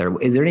see what's out there.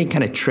 Is there any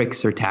kind of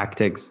tricks or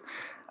tactics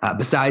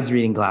besides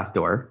reading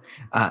Glassdoor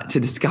to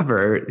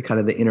discover kind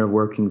of the inner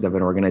workings of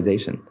an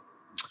organization?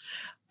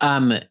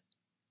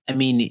 I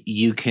mean,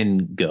 you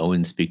can go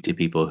and speak to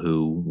people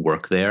who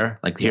work there.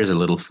 Like, here's a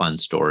little fun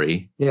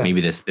story. Yeah.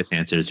 Maybe this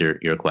answers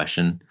your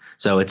question.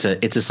 So it's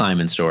a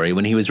Simon story.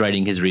 When he was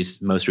writing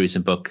his most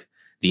recent book,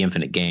 The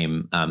Infinite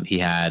Game, he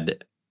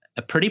had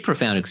a pretty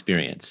profound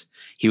experience.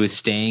 He was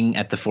staying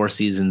at the Four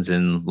Seasons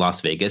in Las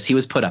Vegas. He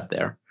was put up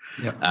there.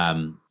 Yeah.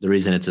 The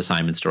reason it's a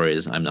Simon story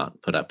is I'm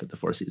not put up at the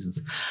Four Seasons.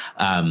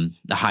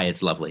 The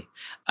Hyatt's lovely.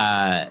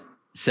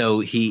 So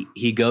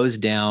he goes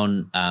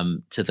down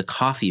to the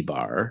coffee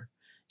bar,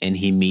 and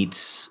he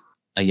meets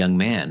a young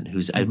man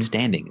who's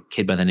outstanding, a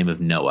kid by the name of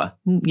Noah,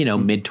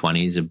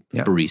 mid-20s, a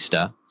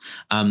barista.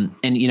 And,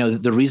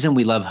 the reason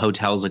we love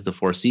hotels like the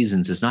Four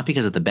Seasons is not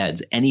because of the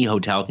beds. Any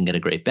hotel can get a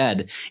great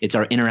bed. It's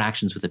our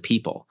interactions with the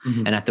people.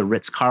 And at the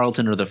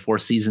Ritz-Carlton or the Four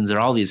Seasons or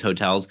all these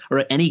hotels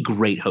or any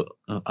great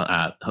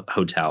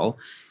hotel,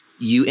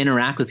 you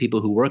interact with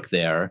people who work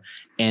there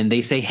and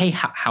they say, hey,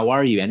 how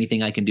are you?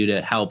 Anything I can do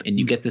to help? And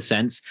you get the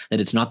sense that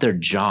it's not their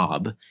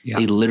job. Yeah.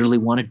 They literally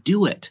want to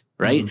do it.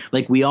 Right?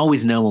 Like, we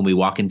always know when we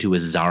walk into a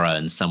Zara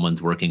and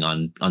someone's working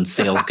on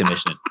sales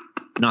commission.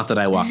 Not that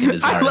I walk into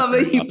Zara. I love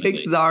that you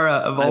picked Zara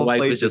of all places. My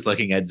wife was just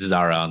looking at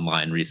Zara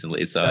online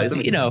recently. So,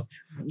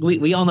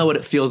 we all know what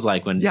it feels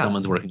like when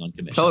someone's working on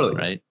commission. Totally.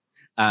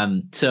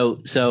 Right?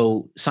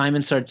 So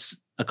Simon starts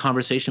a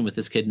conversation with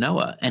this kid,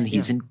 Noah, and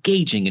he's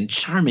engaging and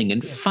charming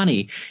and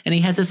funny. And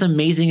he has this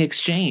amazing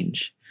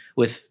exchange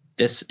with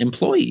this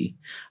employee.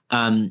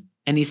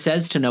 And he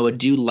says to Noah,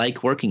 do you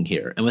like working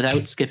here? And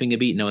without skipping a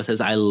beat, Noah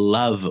says, I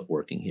love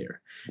working here.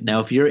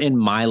 Now, if you're in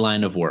my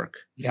line of work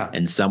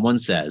and someone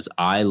says,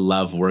 I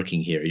love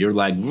working here, you're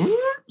like,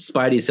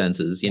 spidey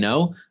senses,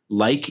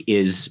 like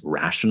is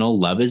rational,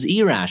 love is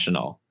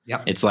irrational.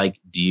 Yep. It's like,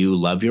 do you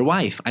love your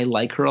wife? I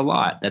like her a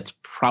lot. That's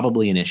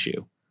probably an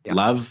issue. Yep.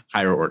 Love,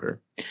 higher order.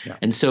 Yep.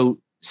 And so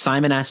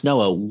Simon asked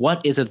Noah, what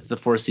is it that the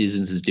Four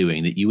Seasons is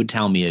doing that you would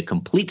tell me, a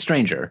complete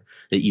stranger,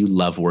 that you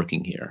love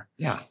working here?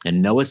 Yeah.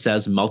 And Noah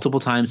says multiple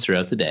times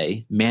throughout the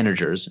day,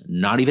 managers,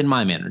 not even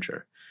my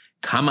manager,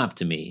 come up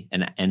to me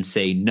and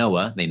say,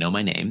 Noah, they know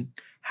my name.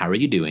 How are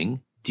you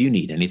doing? Do you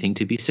need anything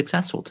to be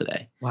successful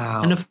today?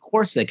 Wow. And of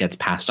course that gets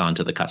passed on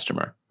to the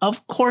customer.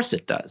 Of course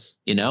it does.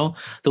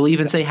 They'll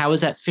even say, how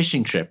was that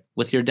fishing trip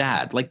with your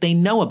dad? Like, they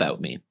know about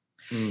me.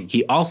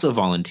 He also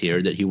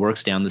volunteered that he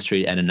works down the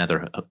street at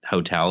another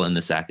hotel in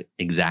the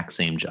exact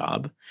same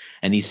job.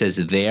 And he says,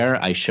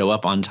 there, I show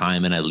up on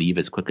time and I leave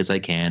as quick as I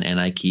can. And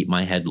I keep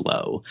my head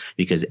low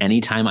because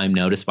anytime I'm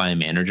noticed by a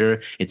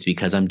manager, it's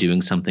because I'm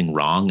doing something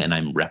wrong and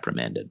I'm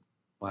reprimanded.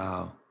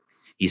 Wow.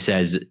 He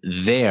says,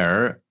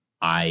 there,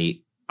 I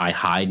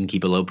hide and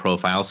keep a low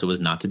profile so as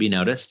not to be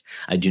noticed.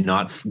 I do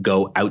not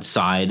go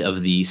outside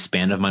of the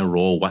span of my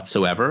role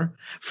whatsoever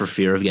for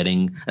fear of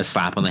getting a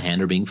slap on the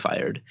hand or being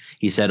fired.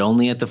 He said,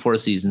 only at the Four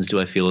Seasons do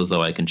I feel as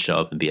though I can show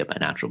up and be at my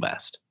natural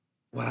best.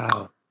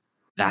 Wow.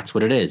 That's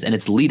what it is. And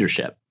it's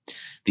leadership.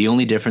 The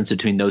only difference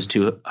between those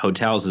two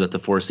hotels is at the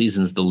Four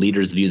Seasons, the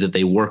leaders view that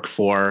they work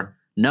for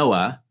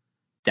Noah,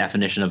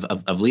 definition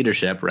of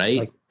leadership,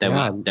 right?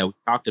 That we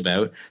talked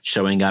about,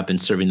 showing up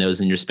and serving those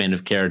in your span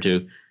of care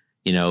to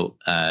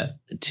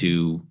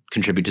to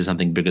contribute to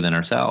something bigger than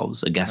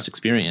ourselves, a guest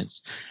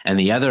experience. And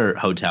the other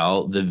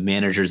hotel, the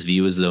managers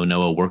view as though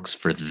Noah works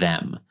for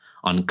them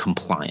on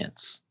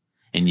compliance.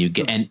 And you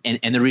get,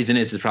 and the reason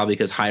is probably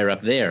because higher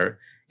up there,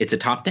 it's a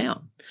top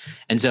down.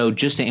 And so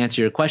just to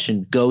answer your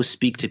question, go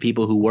speak to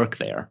people who work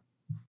there.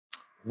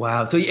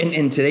 Wow. So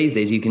in today's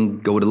days, you can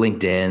go to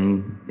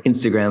LinkedIn,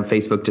 Instagram,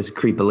 Facebook, just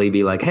creepily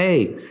be like,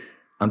 hey,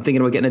 I'm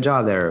thinking about getting a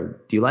job there.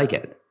 Do you like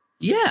it?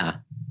 Yeah.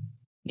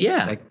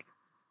 Yeah. Like,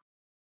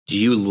 do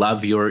you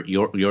love your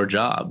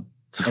job?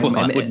 Well,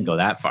 I wouldn't go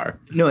that far.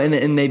 No.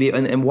 And maybe,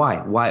 and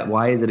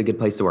why is it a good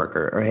place to work?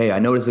 Or hey, I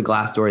noticed the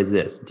Glassdoor is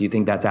this. Do you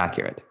think that's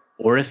accurate?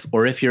 Or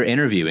if you're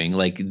interviewing,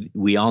 like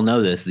we all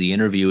know this, the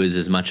interview is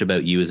as much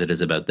about you as it is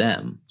about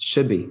them.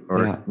 Should be.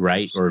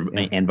 Right.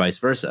 And vice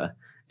versa.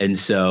 And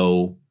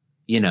so,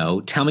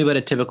 tell me about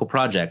a typical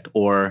project,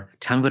 or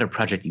tell me about a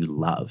project you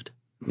loved.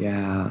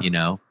 Yeah.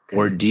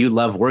 Or do you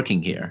love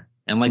working here?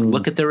 And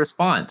look at their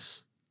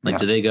response.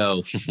 Do they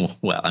go,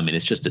 well, I mean,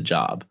 it's just a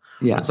job.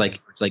 Yeah. It's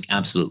like,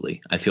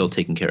 absolutely. I feel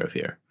taken care of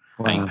here.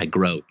 Wow. I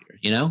grow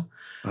here,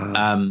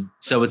 Wow.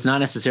 So it's not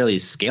necessarily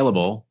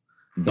scalable,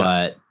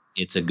 but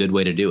it's a good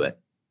way to do it.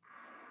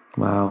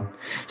 Wow.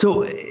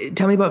 So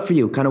tell me about for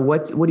you, kind of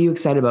what are you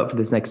excited about for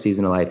this next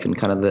season of life, and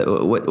kind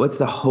of what's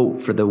the hope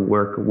for the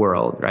work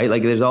world, right?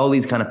 Like there's all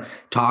these kind of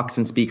talks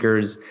and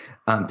speakers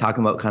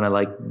talking about kind of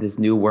like this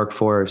new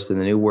workforce and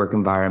the new work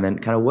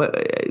environment. Kind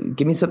of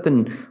give me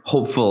something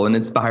hopeful and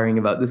inspiring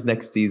about this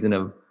next season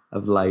of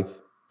life.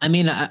 I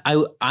mean,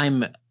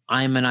 I'm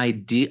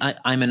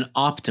an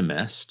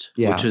optimist,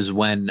 which is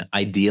when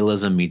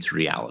idealism meets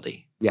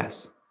reality.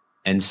 Yes.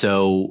 And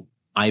so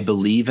I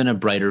believe in a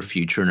brighter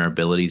future and our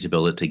ability to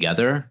build it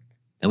together.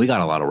 And we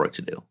got a lot of work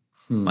to do.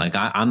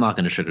 I'm not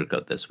going to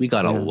sugarcoat this. We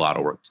got a lot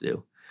of work to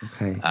do.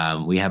 Okay.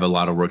 We have a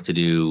lot of work to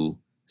do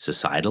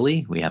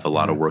societally. We have a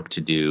lot of work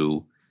to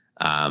do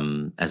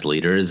as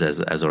leaders,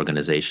 as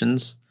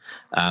organizations.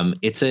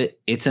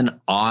 It's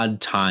an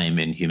odd time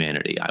in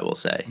humanity, I will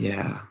say.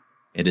 Yeah.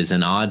 It is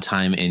an odd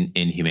time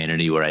in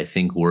humanity where I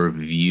think we're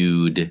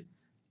viewed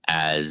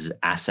as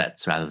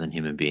assets rather than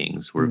human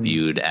beings. We're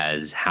viewed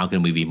as how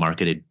can we be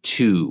marketed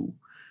to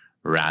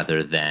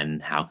rather than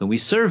how can we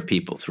serve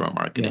people through our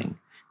marketing.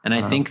 And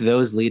I think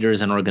those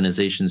leaders and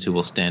organizations who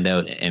will stand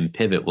out and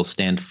pivot will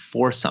stand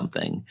for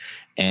something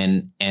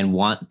and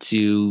want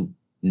to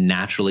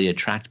naturally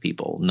attract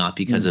people, not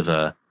because of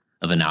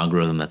an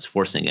algorithm that's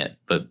forcing it,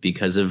 but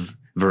because of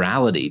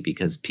virality,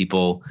 because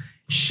people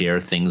share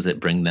things that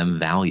bring them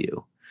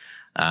value.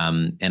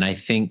 And I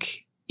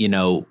think,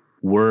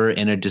 we're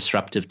in a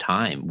disruptive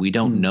time. We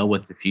don't know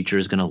what the future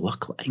is going to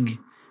look like.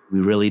 We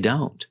really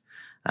don't.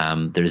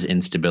 There's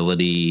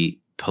instability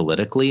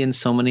politically in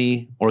so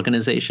many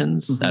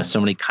organizations, so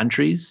many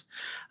countries.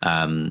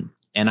 And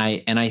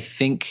I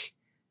think,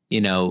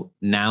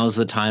 now's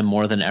the time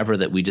more than ever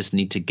that we just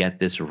need to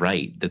get this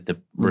right, that the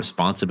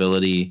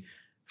responsibility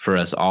for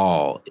us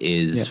all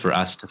is for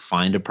us to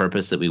find a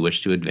purpose that we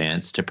wish to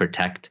advance, to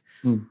protect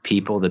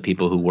people, the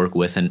people who work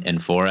with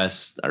and for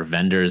us, our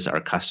vendors,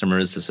 our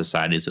customers, the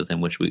societies within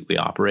which we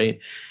operate.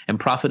 And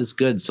profit is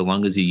good so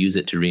long as you use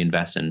it to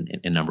reinvest in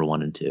number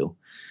 1 and 2.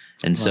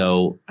 And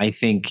so I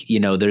think,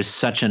 there's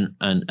such an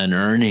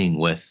yearning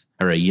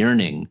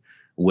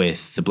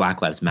with the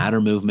Black Lives Matter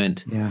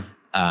movement.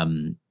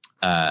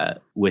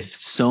 With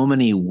so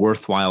many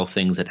worthwhile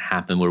things that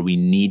happen where we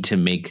need to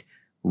make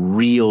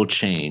real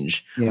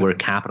change, where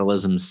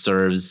capitalism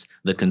serves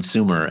the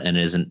consumer and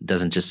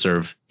doesn't just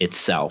serve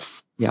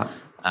itself.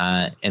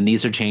 And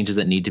these are changes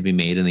that need to be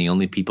made, and the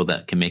only people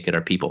that can make it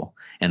are people,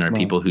 and are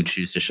people who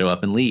choose to show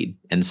up and lead.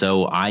 And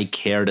so I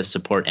care to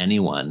support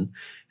anyone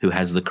who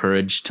has the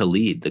courage to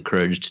lead, the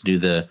courage to do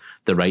the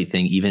right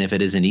thing, even if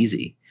it isn't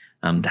easy.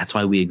 That's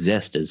why we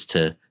exist, is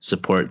to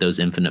support those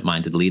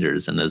infinite-minded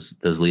leaders and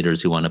those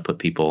leaders who want to put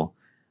people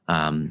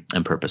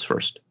and purpose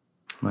first.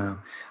 Wow.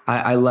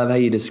 I love how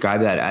you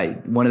describe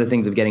that. One of the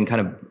things of getting kind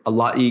of a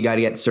lot, you got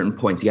to get certain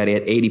points. You got to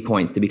get 80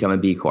 points to become a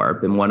B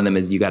Corp. And one of them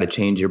is you got to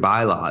change your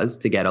bylaws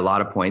to get a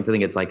lot of points. I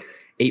think it's like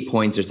 8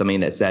 points or something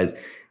that says,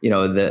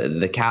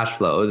 the cash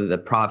flow, the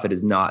profit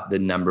is not the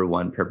number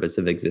one purpose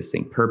of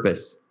existing.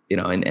 Purpose,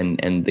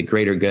 and the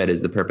greater good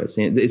is the purpose.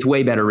 It's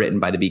way better written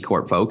by the B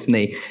Corp folks. And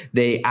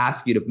they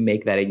ask you to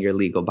make that in your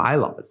legal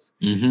bylaws,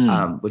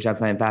 which I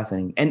find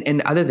fascinating. And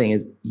the other thing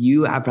is,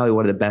 you have probably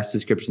one of the best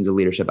descriptions of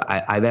leadership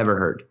I've ever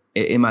heard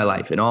in my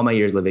life, in all my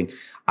years living.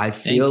 I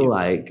feel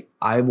like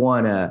I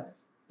want to,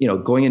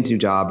 going into a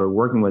job or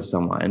working with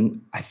someone,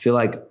 I feel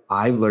like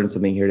I've learned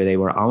something here today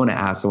where I want to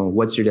ask someone,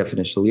 what's your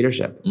definition of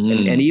leadership?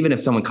 And even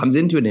if someone comes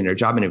into a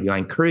job interview, I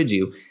encourage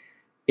you,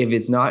 if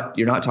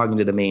you're not talking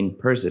to the main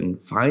person,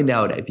 find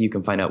out if you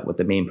can find out what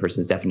the main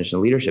person's definition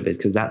of leadership is,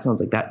 because that sounds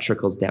like that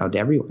trickles down to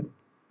everyone.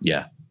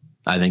 Yeah,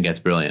 I think that's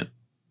brilliant.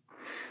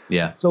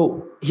 Yeah.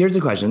 So here's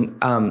a question.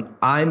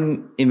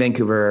 I'm in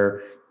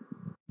Vancouver.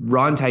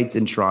 Ron Teitz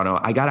in Toronto.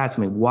 I got to ask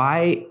him,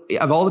 why,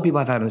 of all the people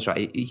I've had on the show,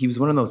 he was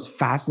one of the most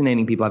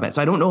fascinating people I've met.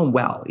 So I don't know him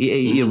well.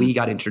 You know, we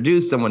got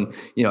introduced, someone,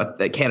 you know,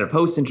 the Canada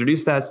Post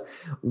introduced us.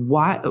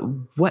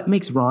 What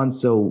makes Ron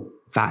so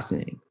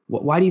fascinating?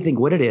 Why do you think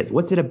what it is?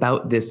 What's it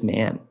about this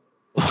man?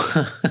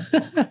 I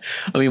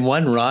mean,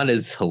 Ron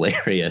is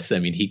hilarious. I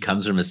mean, he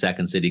comes from a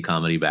Second City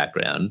comedy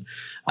background.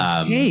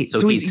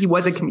 So he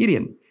was a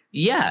comedian.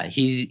 Yeah,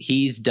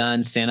 he's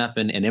done stand-up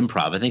and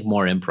improv. I think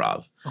more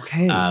improv.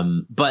 Okay.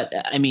 But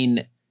I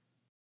mean,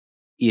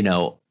 you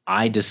know,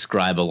 I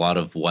describe a lot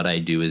of what I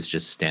do as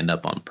just stand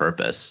up on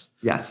purpose.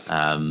 Yes.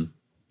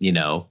 You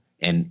know,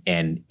 and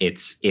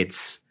it's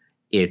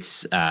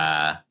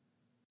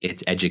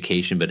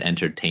education, but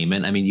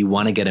entertainment. I mean, you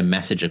want to get a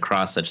message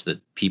across such that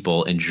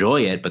people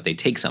enjoy it, but they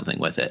take something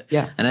with it.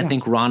 Yeah. And I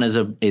think Ron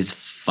is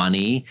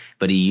funny,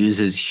 but he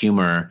uses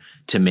humor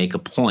to make a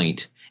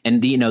point.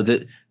 And you know,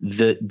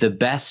 the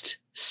best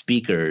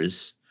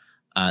speakers,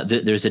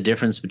 there's a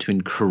difference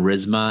between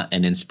charisma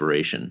and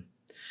inspiration,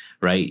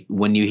 right?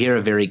 When you hear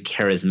a very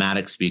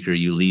charismatic speaker,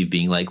 you leave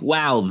being like,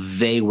 wow,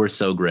 they were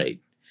so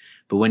great.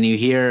 But when you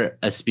hear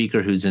a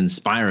speaker who's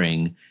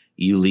inspiring,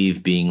 you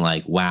leave being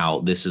like,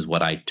 wow, this is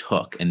what I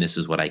took, and this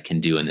is what I can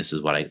do, and this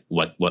is what I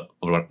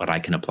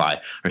can apply,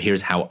 or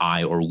here's how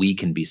I or we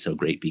can be so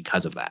great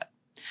because of that.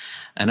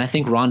 And I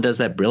think Ron does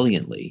that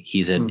brilliantly.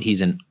 He's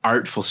an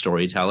artful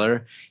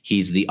storyteller.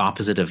 He's the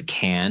opposite of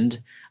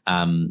canned.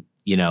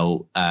 You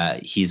know,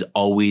 he's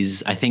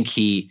always, I think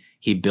he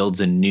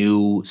builds a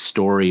new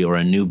story or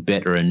a new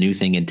bit or a new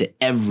thing into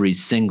every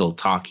single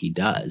talk he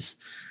does.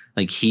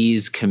 Like,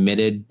 he's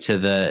committed to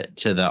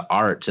the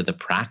art, to the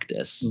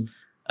practice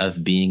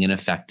of being an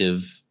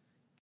effective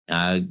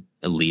a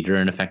leader,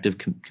 an effective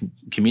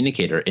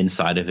communicator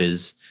inside of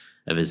his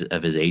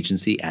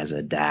agency as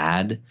a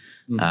dad.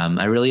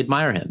 I really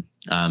admire him.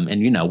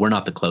 And, you know, we're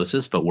not the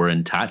closest, but we're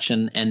in touch,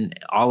 and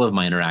all of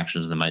my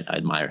interactions with him, I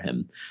admire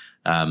him.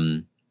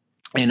 And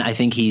I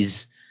think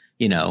he's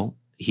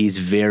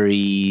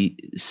very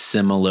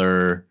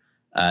similar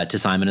to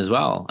Simon as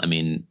well. I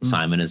mean,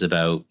 Simon is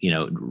about, you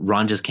know,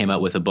 Ron just came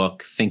out with a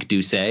book, Think,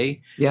 Do,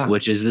 Say,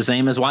 which is the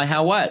same as Why,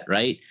 How, What,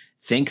 right?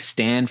 Think,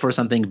 stand for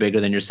something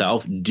bigger than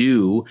yourself,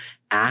 do,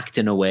 act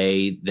in a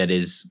way that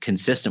is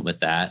consistent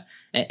with that,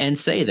 and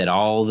say that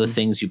all the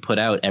things you put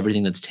out,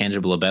 everything that's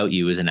tangible about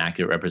you, is an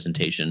accurate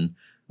representation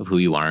of who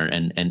you are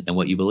and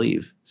what you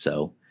believe.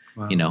 So,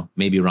 you know,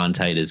 maybe Ron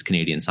Teidt is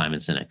Canadian Simon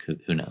Sinek.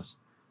 Who knows?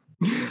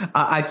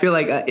 I feel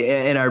like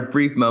in our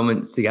brief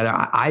moments together,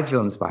 I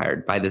feel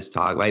inspired by this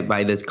talk,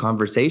 by this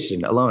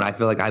conversation alone. I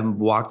feel like I've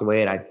walked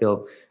away and I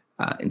feel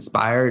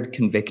inspired,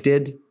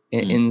 convicted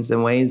in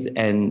some ways,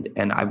 and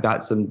I've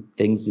got some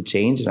things to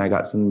change, and I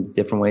got some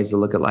different ways to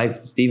look at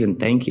life. Stephen,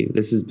 thank you.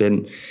 This has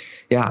been,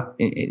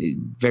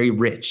 very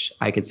rich.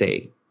 I'd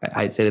say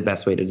the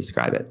best way to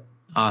describe it.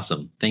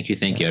 Awesome. Thank you.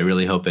 I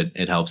really hope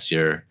it helps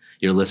your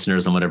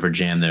listeners on whatever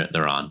jam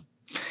they're on.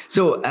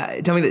 So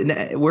tell me,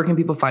 where can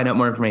people find out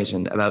more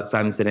information about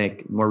Simon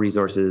Sinek, more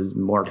resources,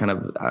 more kind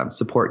of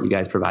support you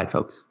guys provide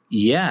folks?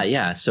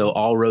 Yeah. So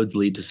all roads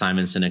lead to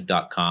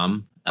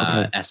simonsinek.com,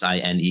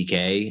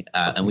 SINEK.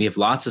 And we have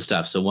lots of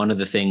stuff. So one of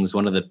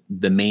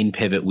the main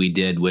pivot we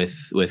did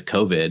with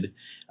COVID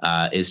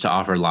is to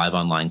offer live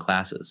online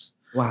classes.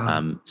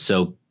 Wow.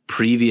 So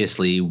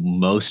previously,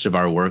 most of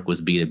our work was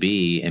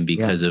B2B, and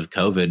because of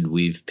COVID,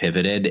 we've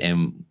pivoted,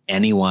 and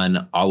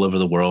anyone all over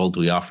the world,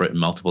 we offer it in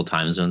multiple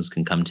time zones,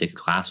 can come take a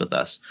class with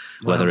us,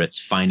 whether it's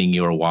finding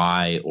your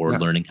why, or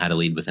learning how to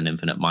lead with an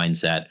infinite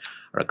mindset,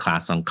 or a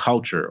class on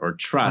culture or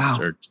trust,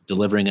 or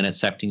delivering and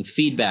accepting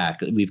feedback.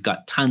 We've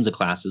got tons of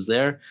classes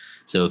there.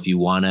 So if you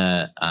want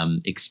to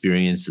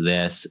experience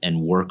this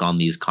and work on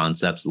these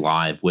concepts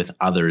live with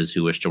others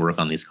who wish to work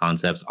on these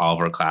concepts, all of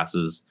our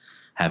classes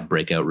have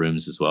breakout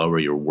rooms as well, where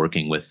you're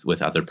working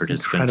with other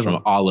participants from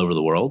all over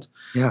the world.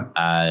 You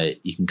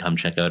can come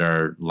check out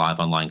our live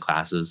online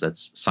classes.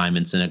 That's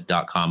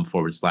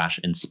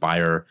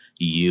simonsinek.com/inspire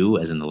you,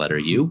 as in the letter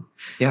U.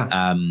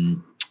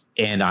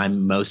 And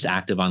I'm most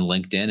active on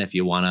LinkedIn if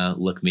you want to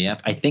look me up.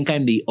 I think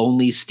I'm the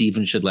only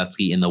Stephen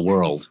Shedletsky in the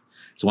world.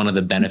 It's one of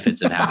the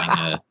benefits of having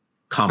a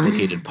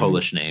complicated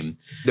Polish name.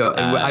 No,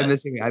 I'm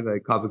missing. I have a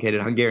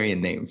complicated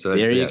Hungarian name. So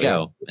there you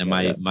go. And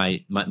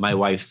my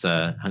wife's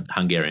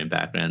Hungarian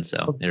background.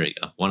 So there you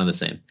go. One of the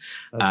same.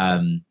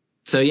 Has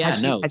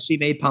she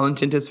made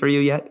palintintas for you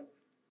yet?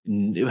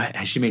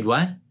 Has she made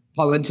what?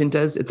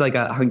 Palintintas. It's like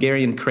a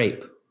Hungarian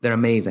crepe. They're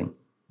amazing.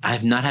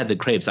 I've not had the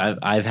crepes.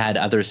 I've had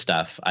other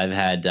stuff. I've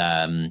had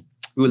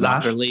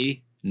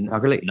Nockerli.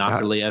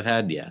 Nockerli. I've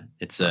had. Yeah.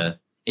 It's a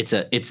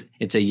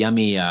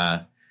yummy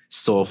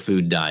soul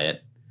food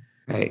diet.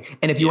 Right.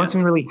 And if you want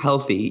something really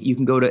healthy, you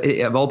can go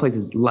to, of all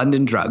places,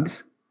 London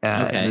Drugs.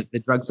 The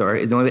drugstore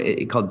is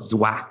called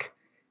Zwack,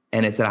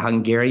 and it's a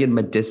Hungarian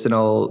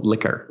medicinal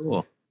liquor.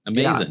 Cool.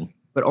 Amazing.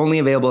 But only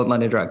available at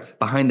London Drugs,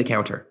 behind the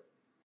counter.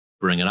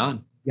 Bring it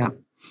on. Yeah.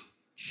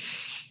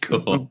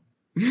 Cool.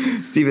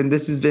 Stephen,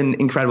 this has been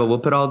incredible. We'll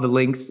put all the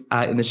links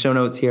in the show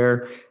notes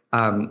here.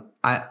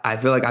 I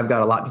feel like I've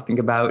got a lot to think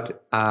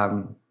about.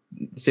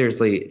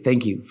 seriously,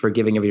 thank you for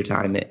giving of your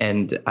time,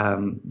 and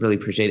really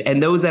appreciate it.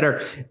 And those that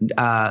are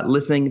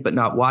listening but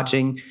not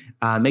watching,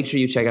 make sure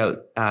you check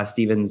out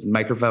Steven's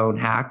microphone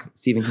hack.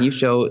 Steven, can you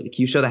show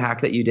the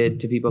hack that you did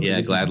to people?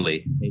 Yeah,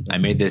 gladly. I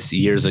made this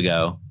years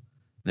ago.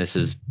 This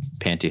is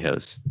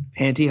pantyhose.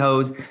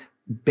 Pantyhose,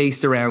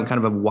 based around kind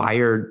of a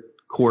wired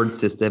cord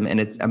system, and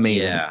it's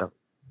amazing. Yeah. So,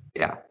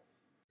 yeah.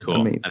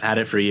 Cool. Amazing. I've had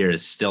it for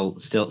years. Still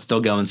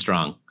going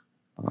strong.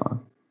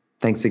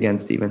 Thanks again,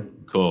 Steven.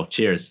 Cool.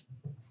 Cheers.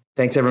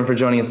 Thanks everyone for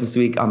joining us this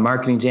week on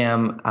Marketing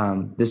Jam.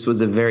 This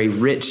was a very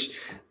rich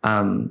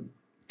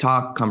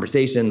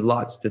conversation,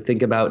 lots to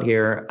think about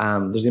here.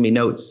 There's gonna be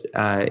notes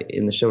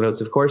in the show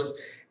notes, of course.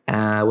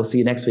 We'll see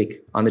you next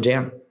week on the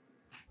Jam.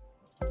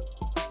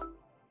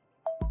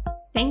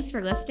 Thanks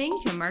for listening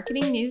to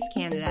Marketing News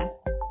Canada.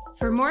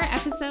 For more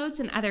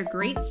episodes and other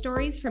great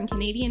stories from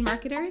Canadian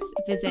marketers,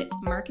 visit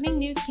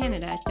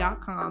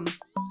marketingnewscanada.com.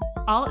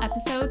 All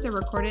episodes are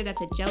recorded at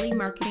the Jelly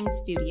Marketing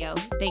Studio,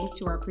 thanks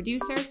to our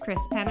producer,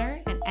 Chris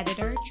Penner, and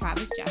editor,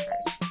 Travis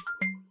Jeffers.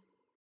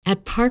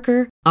 At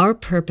Parker, our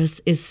purpose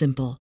is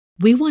simple.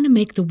 We want to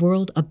make the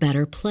world a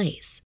better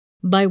place.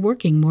 By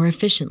working more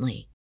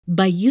efficiently,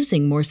 by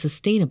using more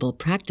sustainable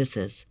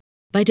practices,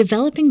 by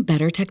developing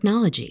better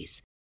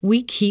technologies,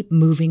 we keep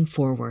moving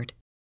forward.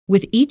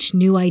 With each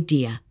new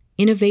idea,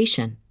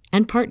 innovation,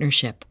 and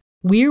partnership,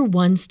 we're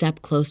one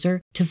step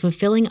closer to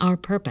fulfilling our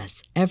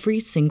purpose every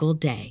single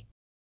day.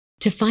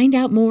 To find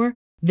out more,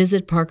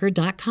 visit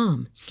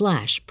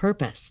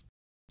parker.com/purpose.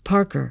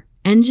 Parker,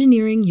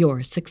 engineering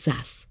your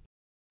success.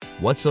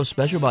 What's so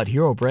special about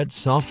Hero Bread's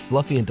soft,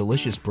 fluffy, and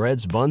delicious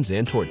breads, buns,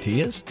 and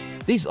tortillas?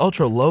 These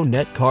ultra-low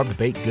net-carb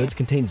baked goods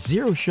contain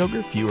zero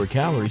sugar, fewer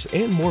calories,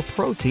 and more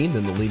protein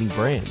than the leading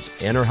brands,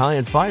 and are high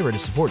in fiber to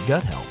support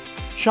gut health.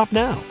 Shop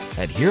now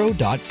at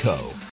hero.co.